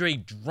Andre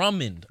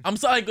Drummond. I'm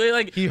sorry,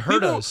 like he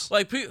hurt us.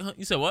 Like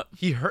you said, what?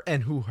 He hurt,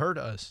 and who hurt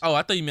us? Oh,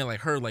 I thought you meant like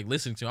her, like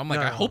listening to. I'm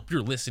like, No. I hope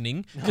you're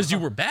listening because you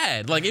were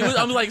bad. Like it was.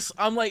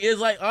 I'm like, it's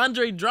like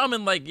Andre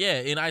Drummond. Like yeah,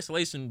 in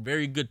isolation,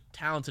 very good,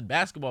 talented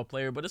basketball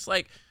player. But it's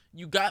like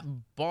you got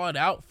bought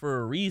out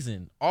for a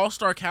reason.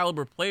 All-star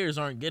caliber players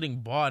aren't getting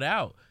bought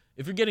out.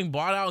 If you're getting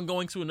bought out and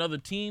going to another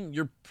team,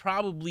 you're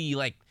probably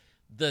like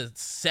the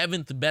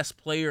 7th best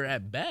player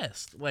at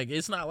best. Like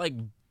it's not like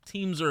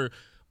teams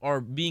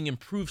are being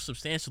improved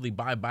substantially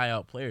by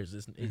buyout players.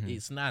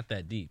 It's not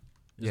that deep.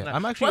 It's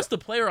not. Plus the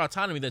player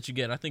autonomy that you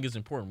get, I think, is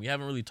important. We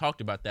haven't really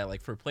talked about that.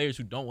 Like for players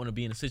who don't want to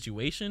be in a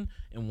situation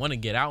and want to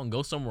get out and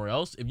go somewhere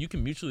else, if you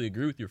can mutually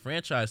agree with your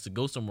franchise to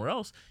go somewhere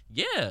else,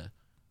 yeah,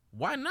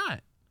 why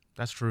not?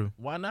 That's true.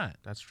 Why not?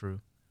 That's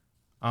true.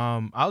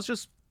 I was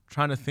just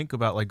trying to think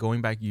about like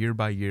going back year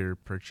by year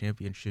per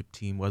championship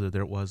team, whether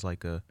there was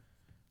like a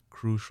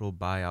crucial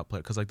buyout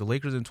player because like the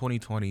Lakers in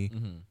 2020,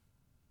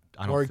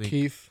 I don't think.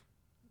 Markieff.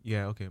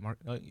 Yeah, okay,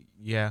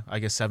 yeah, I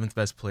guess 7th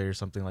best player,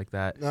 something like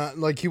that.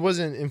 Like he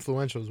wasn't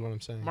influential, is what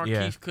I'm saying.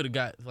 Markieff could have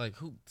got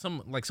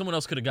someone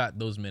else could have got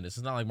those minutes.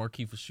 It's not like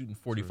Markieff was shooting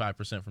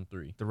 45% from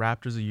 3. The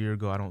Raptors a year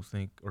ago, I don't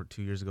think, or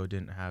 2 years ago,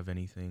 didn't have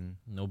anything.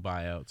 No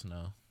buyouts,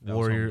 no.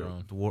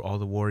 All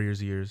the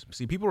Warriors years.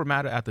 See, people were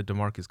mad at the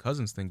DeMarcus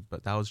Cousins thing,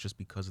 but that was just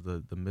because of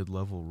the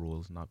mid-level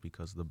rules, not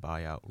because of the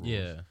buyout rules.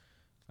 Yeah,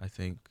 I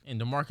think.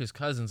 And DeMarcus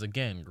Cousins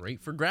again,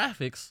 great for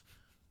graphics.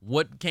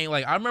 What came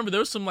like I remember there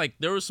was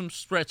some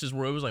stretches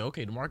where it was like,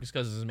 okay, DeMarcus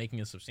Cousins is making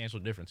a substantial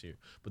difference here,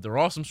 but there are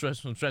also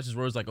some stretches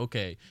where it's like,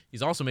 okay,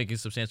 he's also making a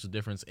substantial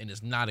difference, and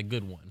it's not a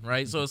good one,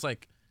 right? So it's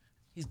like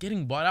he's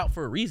getting bought out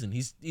for a reason.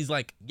 He's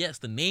like, yes,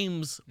 the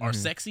names are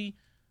sexy,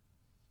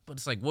 but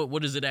it's like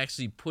what is it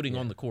actually putting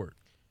on the court?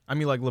 I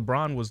mean, like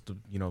LeBron was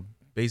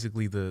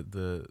basically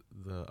the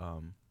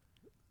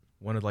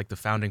one of like the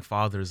founding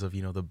fathers of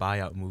the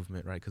buyout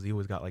movement, right? Because he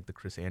always got like the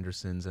Chris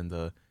Andersons and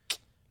the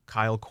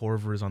Kyle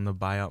Korver's on the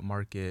buyout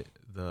market.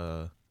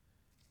 I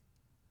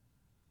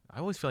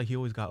always feel like he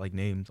always got like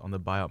names on the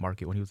buyout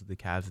market when he was with the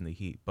Cavs and the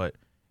Heat. But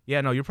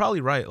yeah, no, you're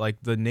probably right. Like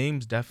the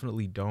names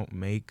definitely don't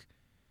make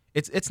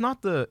it's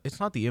not the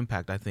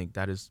impact, I think,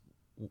 that is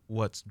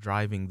what's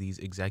driving these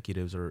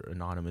executives or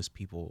anonymous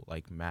people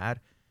like mad.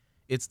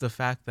 It's the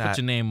fact that put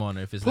your name on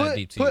it if it's that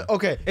deep to you.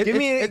 Okay, give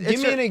me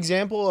an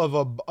example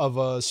of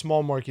a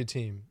small market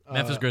team.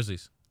 Memphis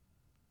Grizzlies.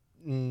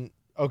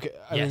 Okay,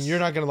 I mean, you're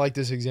not going to like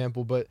this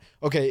example, but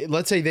okay,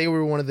 let's say they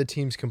were one of the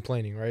teams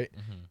complaining, right?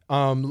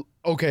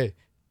 Okay,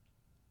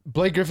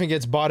 Blake Griffin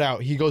gets bought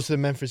out. He goes to the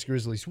Memphis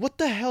Grizzlies. What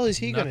the hell is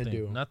he going to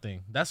do?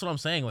 Nothing. That's what I'm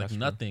saying. Like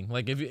nothing.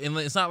 Like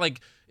it's not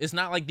like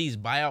these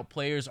buyout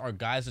players are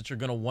guys that you're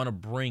going to want to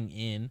bring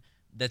in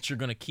that you're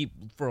going to keep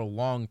for a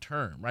long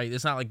term, right?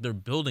 It's not like they're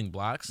building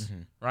blocks,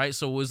 right?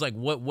 So it's like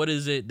what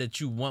is it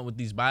that you want with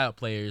these buyout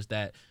players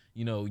that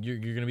you're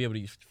going to be able to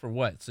use for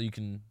what? So you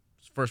can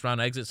first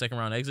round exit, second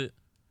round exit.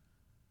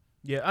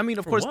 Yeah, I mean,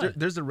 of course,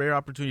 there's a rare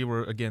opportunity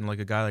where, again, like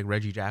a guy like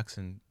Reggie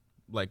Jackson,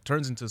 like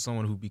turns into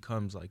someone who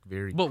becomes like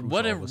very. But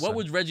what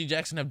would Reggie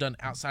Jackson have done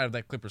outside of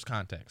that Clippers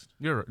context?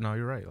 You're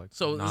right. Like,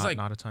 so not, it's like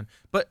not a ton.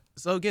 But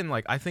so again,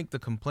 like I think the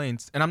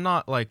complaints, and I'm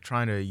not like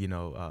trying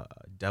to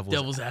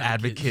devil's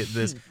advocate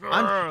this.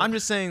 I'm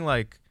just saying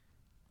like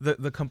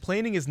the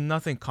complaining is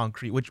nothing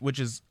concrete, which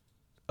is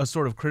a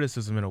sort of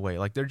criticism in a way.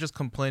 Like they're just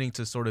complaining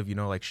to sort of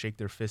like shake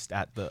their fist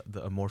at the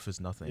amorphous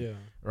nothing,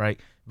 right?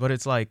 But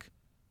it's like.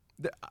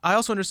 I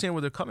also understand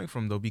where they're coming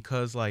from though,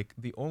 because like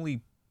the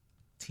only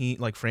team,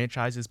 like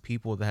franchises,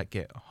 people that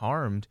get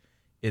harmed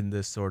in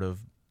this sort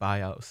of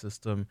buyout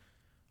system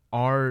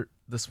are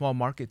the small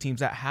market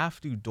teams that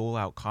have to dole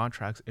out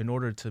contracts in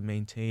order to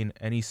maintain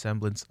any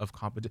semblance of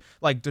competition.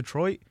 Like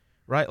Detroit,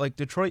 right? Like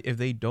Detroit, if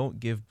they don't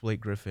give Blake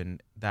Griffin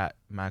that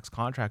max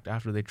contract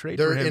after they trade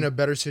for him, they're in a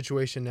better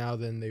situation now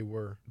than they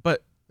were.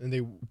 But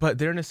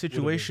they're in a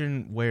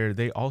situation where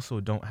they also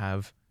don't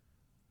have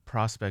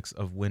prospects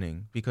of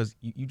winning, because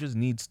you just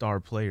need star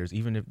players,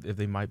 even if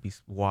they might be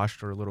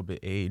washed or a little bit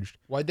aged.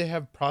 Why'd they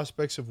have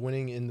prospects of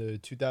winning in the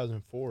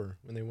 2004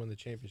 when they won the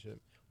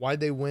championship? Why'd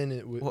they win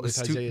it with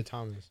Isaiah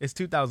Thomas? It's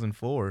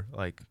 2004.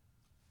 Like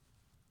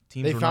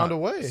teams found a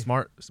way.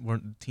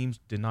 Teams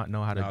did not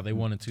know how to. No, they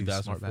won in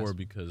 2004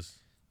 because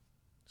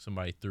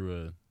somebody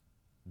threw a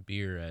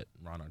beer at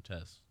Ron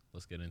Artest.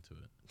 Let's get into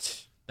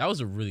it. That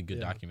was a really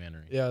good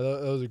documentary. Yeah,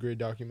 that was a great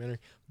documentary.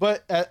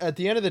 But at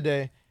the end of the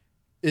day,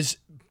 there's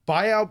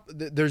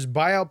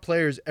buyout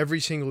players every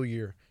single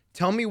year.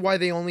 Tell me why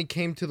they only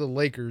came to the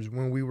Lakers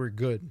when we were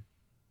good,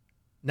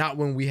 not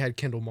when we had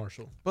Kendall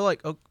Marshall.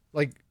 But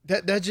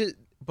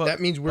that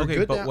means we're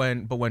good.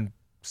 But when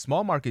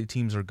small market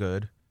teams are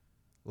good,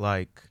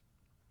 like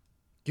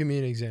give me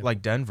an example.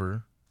 Like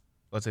Denver,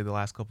 let's say the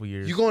last couple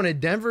years. You going to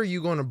Denver?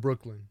 You going to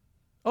Brooklyn?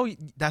 Oh,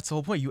 that's the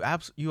whole point.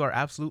 You are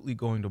absolutely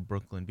going to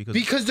Brooklyn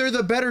because they're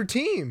the better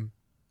team.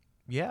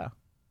 Yeah.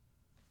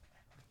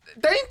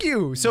 Thank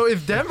you. So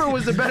if Denver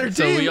was the better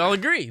team, so we all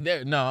agree.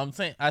 I'm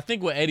saying I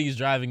think what Eddie's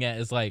driving at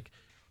is like,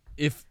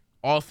 if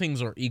all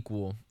things are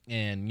equal,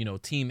 and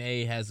Team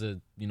A has a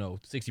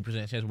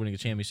 60% chance of winning a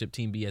championship,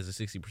 Team B has a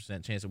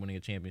 60% chance of winning a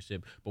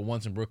championship, but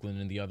one's in Brooklyn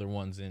and the other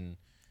one's in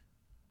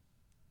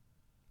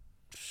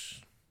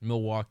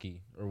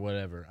Milwaukee or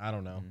whatever. I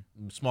don't know,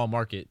 small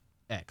market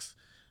X.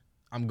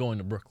 I'm going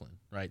to Brooklyn,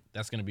 right?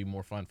 That's going to be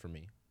more fun for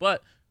me.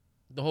 But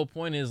the whole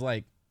point is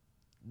like,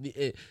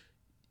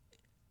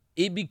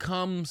 it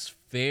becomes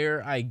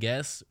fair, I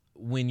guess,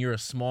 when you're a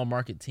small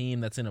market team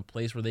that's in a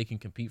place where they can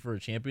compete for a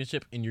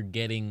championship, and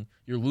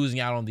you're losing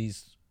out on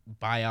these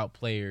buyout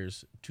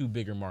players to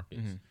bigger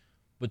markets.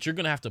 But you're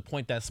gonna have to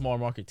point that small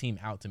market team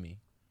out to me.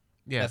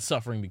 Yeah, that's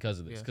suffering because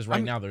of this. Because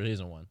now there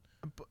isn't one.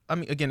 I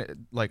mean,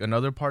 again, like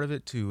another part of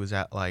it too is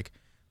that like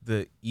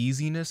the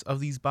easiness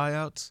of these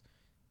buyouts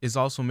is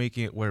also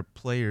making it where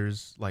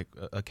players like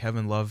a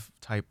Kevin Love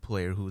type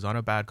player who's on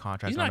a bad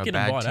contract on a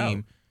bad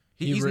team.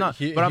 He's not.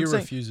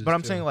 But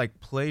I'm saying like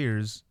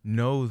players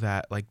know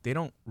that like they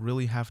don't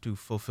really have to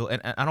fulfill.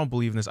 And I don't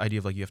believe in this idea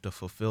of like you have to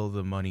fulfill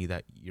the money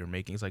that you're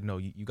making. It's like no,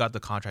 you got the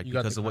contract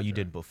because of what you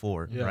did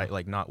before, right?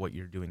 Like not what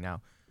you're doing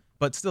now.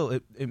 But still,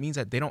 it means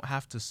that they don't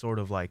have to sort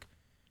of like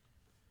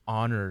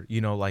honor,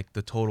 like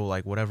the total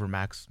like whatever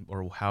max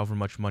or however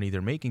much money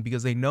they're making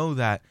because they know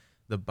that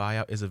the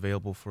buyout is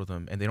available for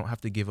them and they don't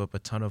have to give up a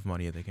ton of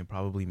money. They can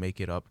probably make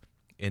it up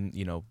in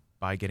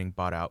by getting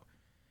bought out.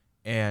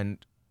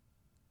 And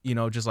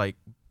just like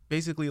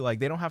basically like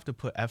they don't have to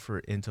put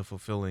effort into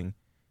fulfilling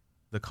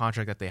the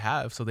contract that they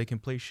have, so they can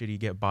play shitty,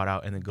 get bought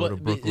out, and then go to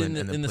Brooklyn.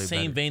 In the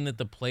same better. vein that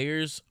the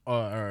players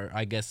are,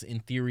 I guess, in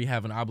theory,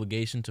 have an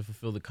obligation to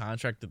fulfill the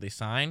contract that they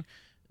sign.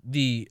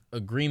 The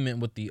agreement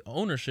with the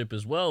ownership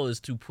as well is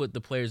to put the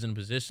players in a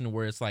position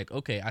where it's like,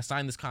 okay, I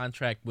signed this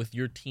contract with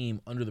your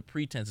team under the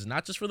pretenses,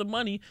 not just for the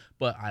money,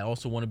 but I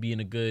also want to be in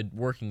a good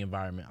working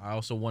environment. I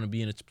also want to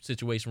be in a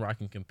situation where I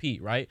can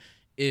compete, right?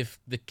 If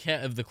the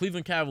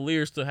Cleveland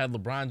Cavaliers still had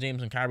LeBron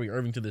James and Kyrie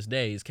Irving to this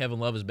day, is Kevin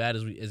Love as bad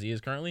as he is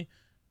currently?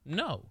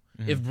 No.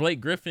 Mm-hmm. If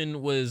Blake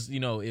Griffin was,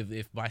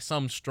 if by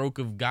some stroke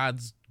of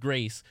God's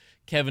grace,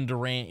 Kevin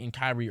Durant and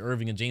Kyrie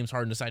Irving and James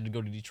Harden decided to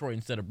go to Detroit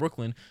instead of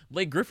Brooklyn,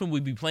 Blake Griffin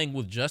would be playing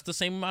with just the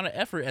same amount of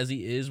effort as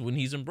he is when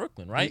he's in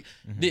Brooklyn, right?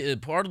 Mm-hmm.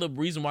 Part of the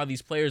reason why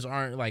these players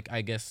aren't, like,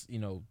 I guess,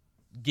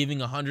 giving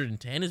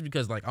 110 is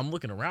because, like, I'm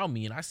looking around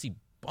me and I see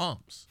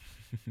bumps.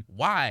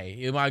 Why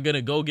am I going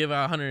to go give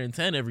out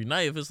 110 every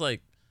night if it's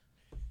like,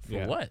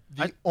 for what?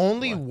 The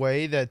only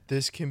way that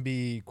this can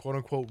be quote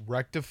unquote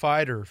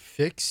rectified or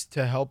fixed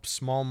to help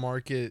small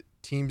market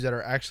teams that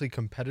are actually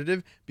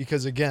competitive,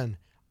 because again,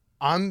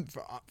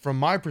 from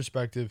my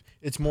perspective,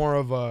 it's more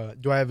of a,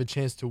 do I have a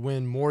chance to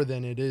win more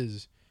than it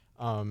is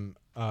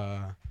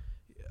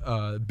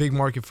big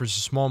market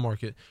versus small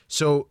market.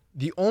 So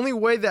the only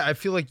way that I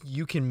feel like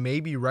you can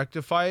maybe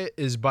rectify it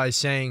is by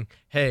saying,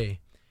 hey,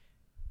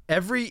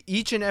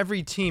 each and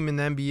every team in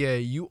the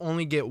NBA, you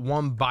only get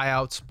one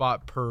buyout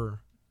spot per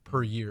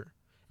year.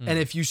 And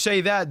if you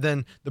say that,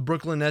 then the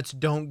Brooklyn Nets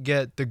don't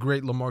get the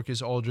great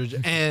LaMarcus Aldridge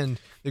and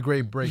the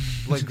great Blake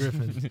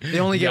Griffin. They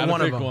only get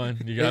one of them.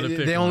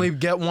 They only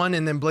get one,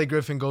 and then Blake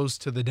Griffin goes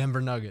to the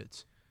Denver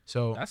Nuggets.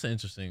 So that's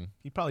interesting.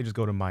 He'd probably just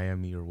go to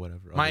Miami or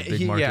whatever.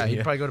 He'd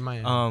probably go to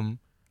Miami.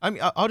 I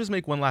mean, I'll just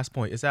make one last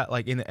point. Is that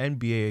like in the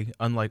NBA,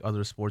 unlike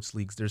other sports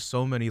leagues, there's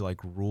so many like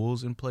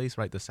rules in place,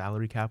 right? The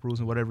salary cap rules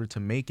and whatever, to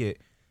make it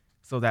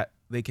so that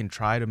they can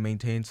try to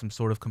maintain some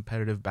sort of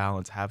competitive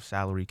balance, have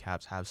salary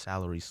caps, have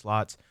salary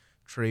slots,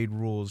 trade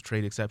rules,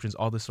 trade exceptions,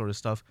 all this sort of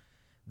stuff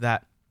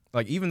that,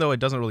 like, even though it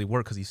doesn't really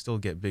work because you still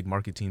get big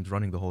market teams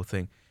running the whole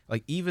thing,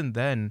 like, even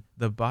then,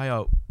 the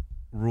buyout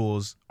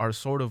rules are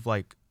sort of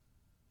like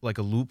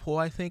a loophole,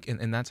 I think,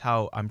 and that's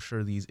how I'm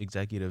sure these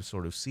executives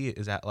sort of see it,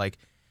 is that, like,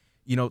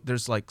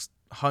 there's, like,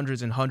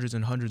 hundreds and hundreds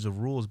and hundreds of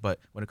rules, but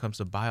when it comes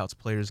to buyouts,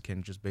 players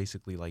can just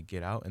basically, like,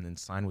 get out and then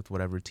sign with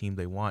whatever team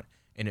they want.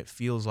 And it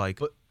feels like,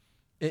 but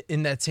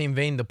in that same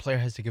vein, the player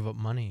has to give up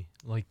money.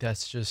 Like,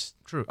 that's just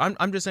true.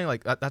 I'm just saying,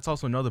 like, that's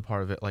also another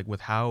part of it. Like, with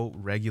how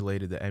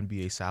regulated the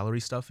NBA salary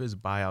stuff is,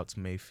 buyouts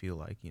may feel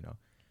like,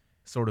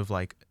 sort of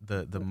like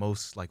the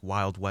most like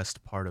Wild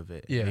West part of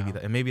it.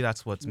 Yeah. Maybe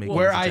that's what's making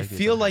where I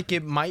feel like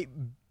it might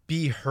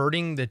be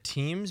hurting the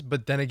teams,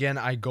 but then again,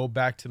 I go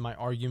back to my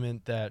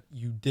argument that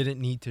you didn't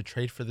need to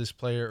trade for this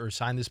player or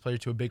sign this player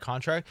to a big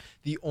contract.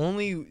 The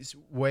only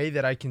way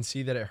that I can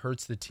see that it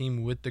hurts the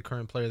team with the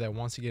current player that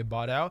wants to get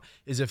bought out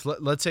is if,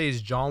 let's say,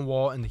 it's John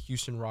Wall and the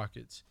Houston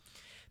Rockets.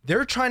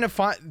 They're trying to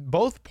find,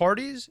 both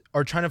parties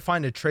are trying to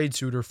find a trade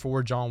suitor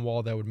for John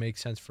Wall that would make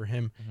sense for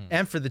him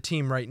and for the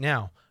team right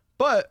now.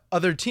 But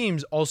other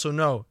teams also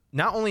know,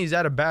 not only is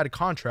that a bad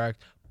contract,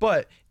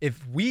 but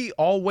if we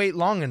all wait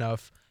long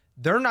enough,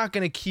 they're not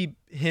going to keep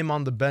him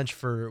on the bench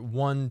for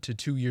 1 to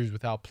 2 years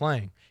without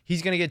playing.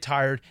 He's going to get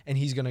tired and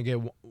he's going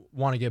to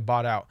want to get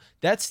bought out.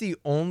 That's the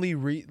only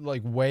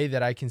way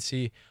that I can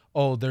see,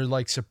 they're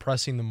like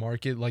suppressing the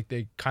market like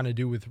they kind of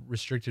do with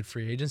restricted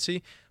free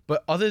agency.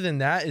 But other than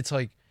that, it's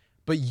like,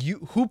 but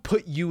who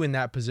put you in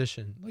that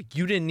position? Like,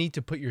 you didn't need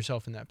to put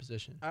yourself in that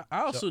position.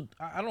 I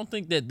don't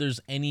think that there's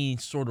any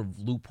sort of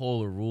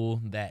loophole or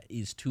rule that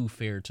is too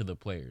fair to the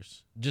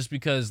players. Just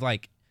because,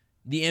 like,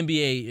 the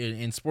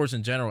NBA and sports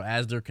in general,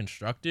 as they're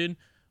constructed,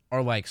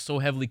 are like so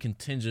heavily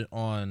contingent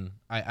on,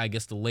 I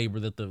guess, the labor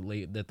that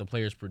the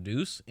players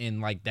produce, and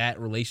like that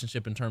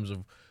relationship in terms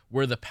of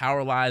where the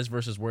power lies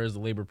versus where is the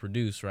labor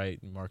produced, right?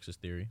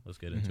 Marxist theory. Let's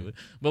get into it.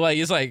 But like,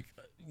 it's like,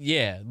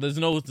 yeah, there's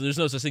no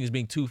such thing as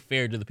being too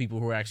fair to the people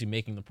who are actually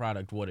making the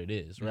product what it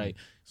is, right?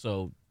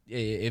 So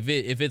if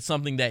it's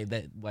something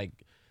that like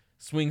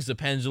swings the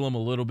pendulum a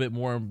little bit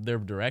more in their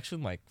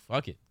direction, like,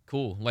 fuck it.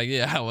 Cool. Like,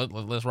 yeah,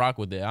 let's rock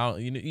with it.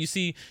 You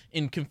see,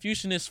 in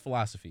Confucianist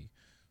philosophy,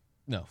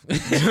 no.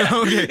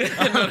 Okay.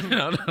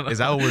 No. Is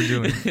that what we're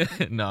doing?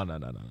 No.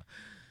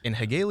 In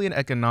Hegelian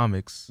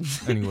economics,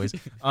 anyways.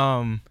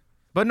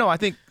 But no, I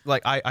think,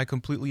 like, I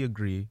completely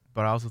agree,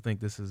 but I also think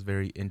this is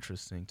very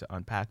interesting to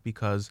unpack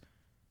because,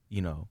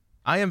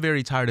 I am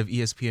very tired of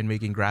ESPN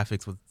making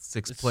graphics with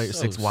six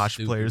wash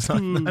players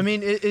on them. I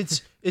mean,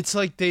 it's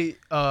like they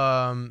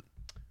the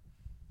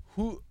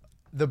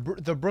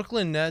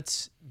Brooklyn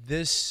Nets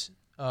this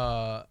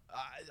I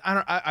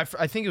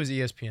think it was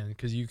ESPN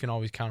because you can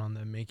always count on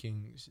them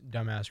making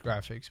dumbass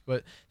graphics,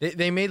 but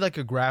they made like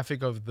a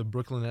graphic of the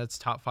Brooklyn Nets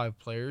top 5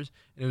 players,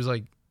 and it was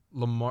like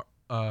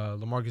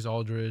LaMarcus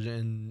Aldridge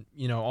and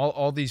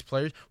all these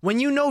players. When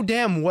you know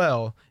damn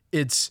well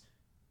it's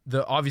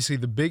obviously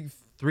the big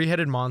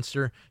 3-headed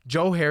monster,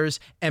 Joe Harris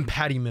and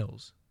Patty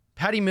Mills.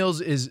 Patty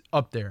Mills is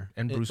up there,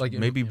 and Bruce, like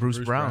maybe Bruce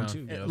Brown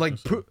too. Yeah,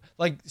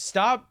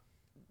 stop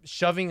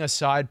shoving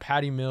aside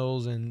Patty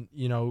Mills and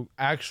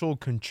actual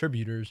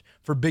contributors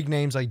for big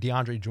names like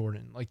DeAndre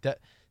Jordan like that.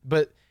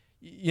 But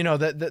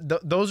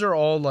those are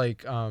all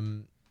like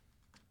ESPN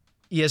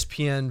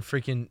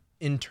freaking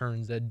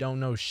interns that don't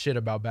know shit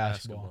about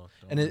basketball.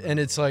 And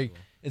it's like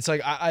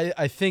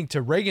I think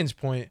to Reagan's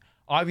point,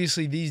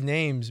 obviously these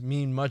names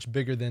mean much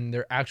bigger than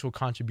their actual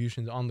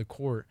contributions on the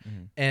court.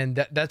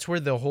 And that's where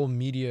the whole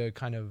media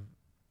kind of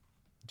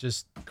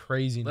just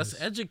craziness.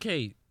 Let's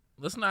educate.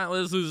 Let's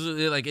lose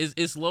it. Like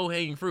it's low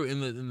hanging fruit.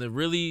 And the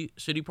really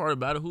shitty part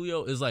about it,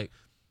 Julio, is like,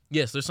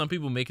 yes, there's some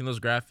people making those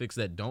graphics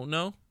that don't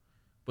know,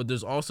 but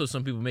there's also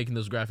some people making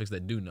those graphics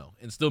that do know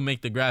and still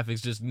make the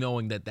graphics just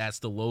knowing that that's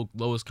the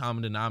lowest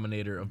common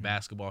denominator of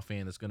basketball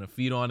fan that's gonna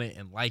feed on it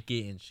and like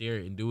it and share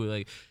it and do it.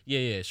 Like,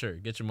 yeah, sure,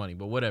 get your money,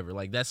 but whatever.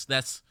 Like that's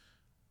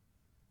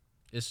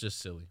it's just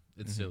silly.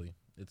 It's silly.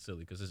 It's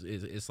silly because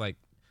it's like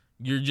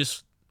you're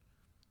just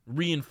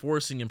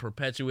reinforcing and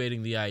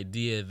perpetuating the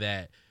idea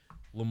that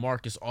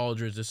LaMarcus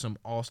Aldridge is some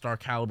all-star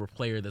caliber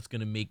player that's going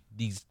to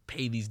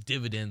pay these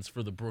dividends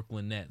for the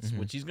Brooklyn Nets,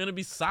 which he's going to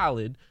be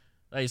solid.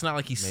 Like, it's not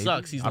like he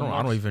sucks. I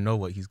don't even know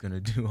what he's going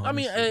to do, honestly. I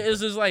mean, it's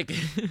just like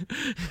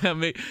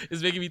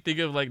it's making me think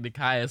of like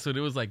Nikias when it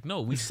was like, no,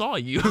 we saw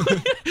you.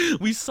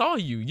 We saw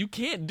you. You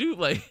can't do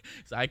like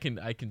so I can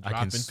drop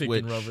and switch. pick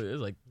and rub it.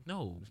 It's like,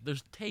 no,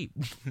 there's tape.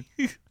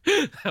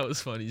 That was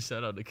funny.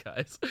 Shout out to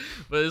guys.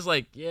 But it's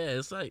like, yeah,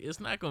 it's like it's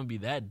not going to be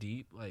that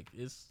deep. Like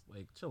it's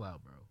like chill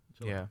out, bro.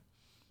 Chill out.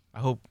 I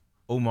hope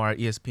Omar at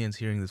ESPN's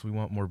hearing this. We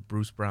want more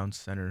Bruce Brown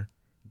center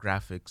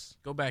graphics.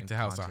 Go back to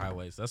House of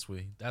Highlights. That's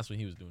when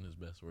he was doing his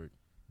best work,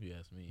 if you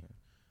ask me.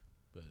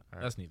 But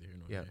that's neither here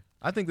nor there.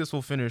 I think this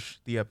will finish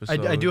the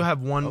episode. I do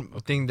have one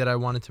thing that I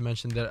wanted to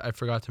mention that I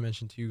forgot to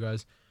mention to you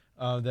guys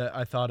that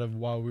I thought of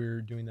while we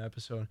were doing the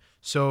episode.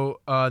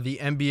 So the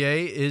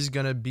NBA is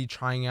going to be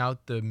trying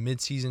out the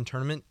midseason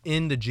tournament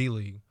in the G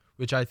League,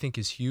 which I think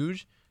is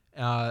huge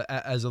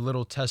as a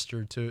little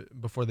tester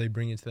before they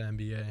bring it to the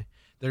NBA.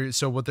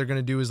 So what they're going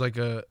to do is like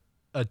a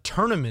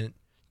tournament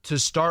to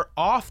start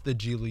off the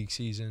G League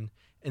season,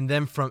 and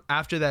then from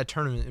after that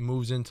tournament, it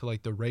moves into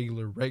like the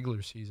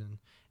regular season,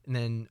 and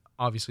then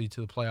obviously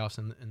to the playoffs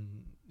and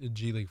the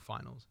G League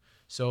finals.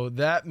 So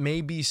that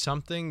may be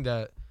something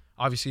that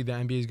obviously the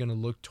NBA is going to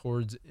look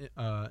towards,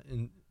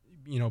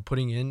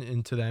 putting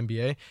into the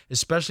NBA,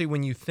 especially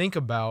when you think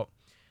about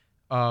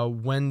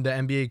when the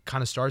NBA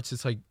kind of starts.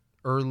 It's like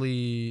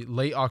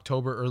late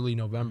October, early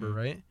November,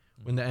 right?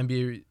 When the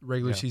NBA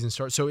regular season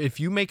starts. So if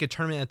you make a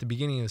tournament at the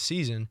beginning of the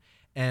season,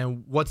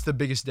 and what's the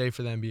biggest day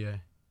for the NBA?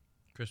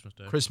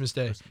 Christmas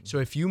Day. So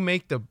if you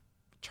make the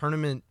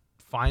tournament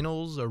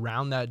finals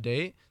around that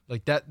date,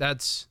 like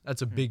that's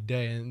a big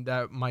day, and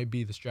that might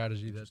be the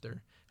strategy that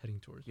they're heading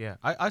towards. Yeah,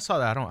 I saw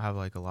that. I don't have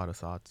like a lot of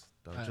thoughts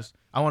though.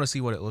 I want to see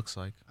what it looks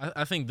like.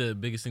 I think the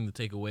biggest thing to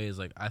take away is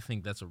like I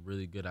think that's a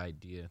really good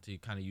idea to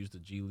kind of use the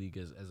G League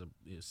as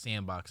a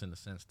sandbox in the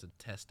sense to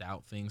test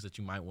out things that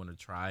you might want to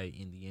try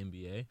in the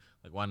NBA.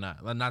 Like why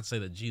not? Not to say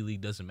that G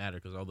League doesn't matter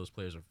because all those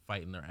players are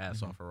fighting their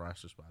ass off for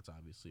roster spots,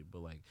 obviously.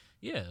 But like,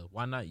 yeah,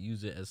 why not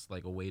use it as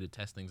like a way to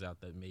test things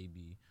out that may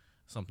be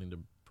something to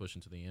push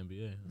into the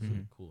NBA? It's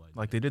a cool idea.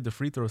 Like they did the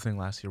free throw thing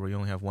last year, where you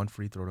only have one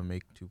free throw to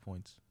make 2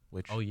 points.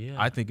 Which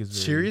I think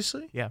is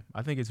seriously. Yeah,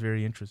 I think it's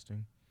very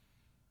interesting.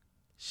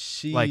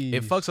 Like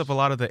it fucks up a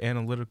lot of the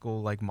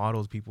analytical like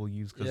models people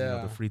use because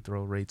the free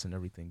throw rates and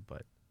everything.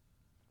 But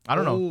I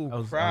don't know. That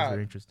was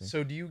very interesting.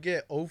 So do you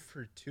get 0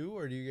 for 2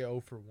 or do you get 0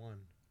 for 1?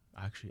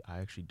 I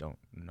actually don't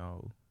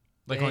know.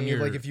 Like on your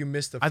like if you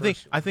missed the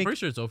first I think pretty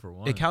sure it's 0 for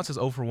 1. It counts as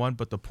 0 for 1,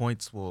 but the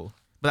points will.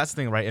 But that's the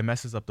thing, right? It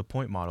messes up the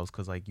point models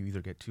because like you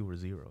either get 2 or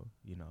 0,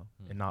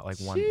 and not like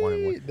one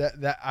and 1.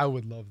 That I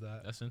would love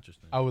that. That's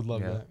interesting. I would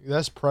love that.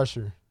 That's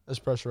pressure. That's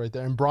pressure right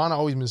there. And Bron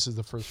always misses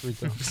the first free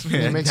throw.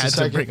 He makes the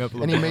second,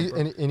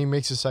 and he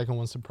makes the second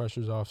once the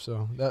pressure's off.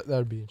 So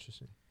that'd be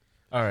interesting.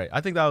 All right,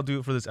 I think that'll do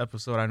it for this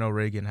episode. I know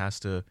Reagan has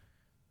to.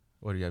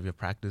 What do you have? You have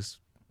practice?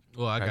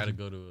 Well, I got to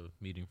go to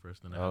a meeting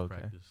first, then I have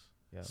practice.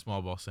 Yeah.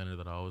 Small ball center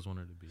that I always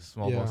wanted to be.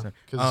 Small ball center.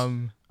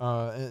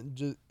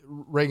 And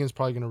Reagan's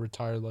probably gonna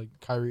retire, like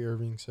Kyrie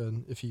Irving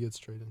said, if he gets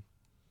traded.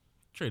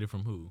 Traded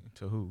from who?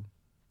 To who?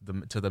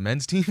 To the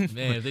men's team?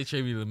 Man, if they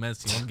trade me to the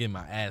men's team, I'm getting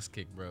my ass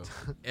kicked, bro.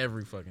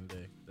 Every fucking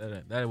day.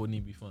 That wouldn't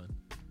even be fun.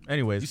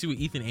 Anyways, you see what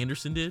Ethan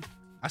Anderson did?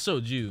 I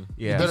showed you.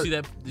 Yeah. Did you see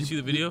that? Did you see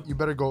the video? You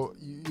better go.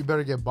 You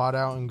better get bought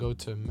out and go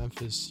to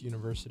Memphis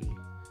University.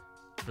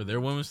 For their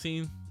women's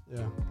team?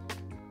 Yeah.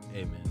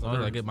 Hey, man, as long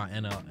as I get my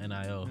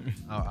NIL,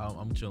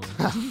 I'm chilling.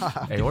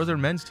 Hey, or their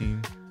men's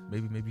team.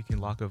 Maybe you can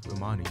lock up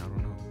Imani. I don't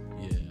know.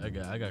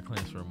 Yeah, I got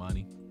plans for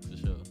Imani, for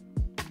sure.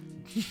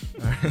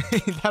 All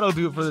right, that'll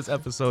do it for this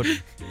episode.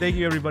 Thank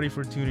you, everybody,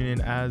 for tuning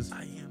in. As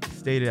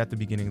stated at the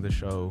beginning of the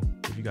show,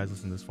 if you guys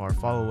listen this far,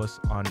 follow us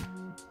on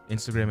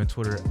Instagram and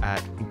Twitter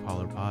at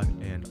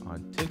HoopHollerPod, and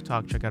on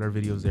TikTok, check out our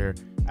videos there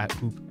at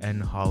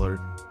HoopNHoller.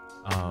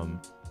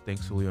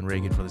 Thanks, Julio and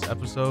Reagan, for this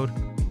episode.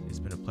 It's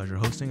been a pleasure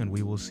hosting, and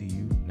we will see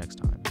you next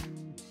time.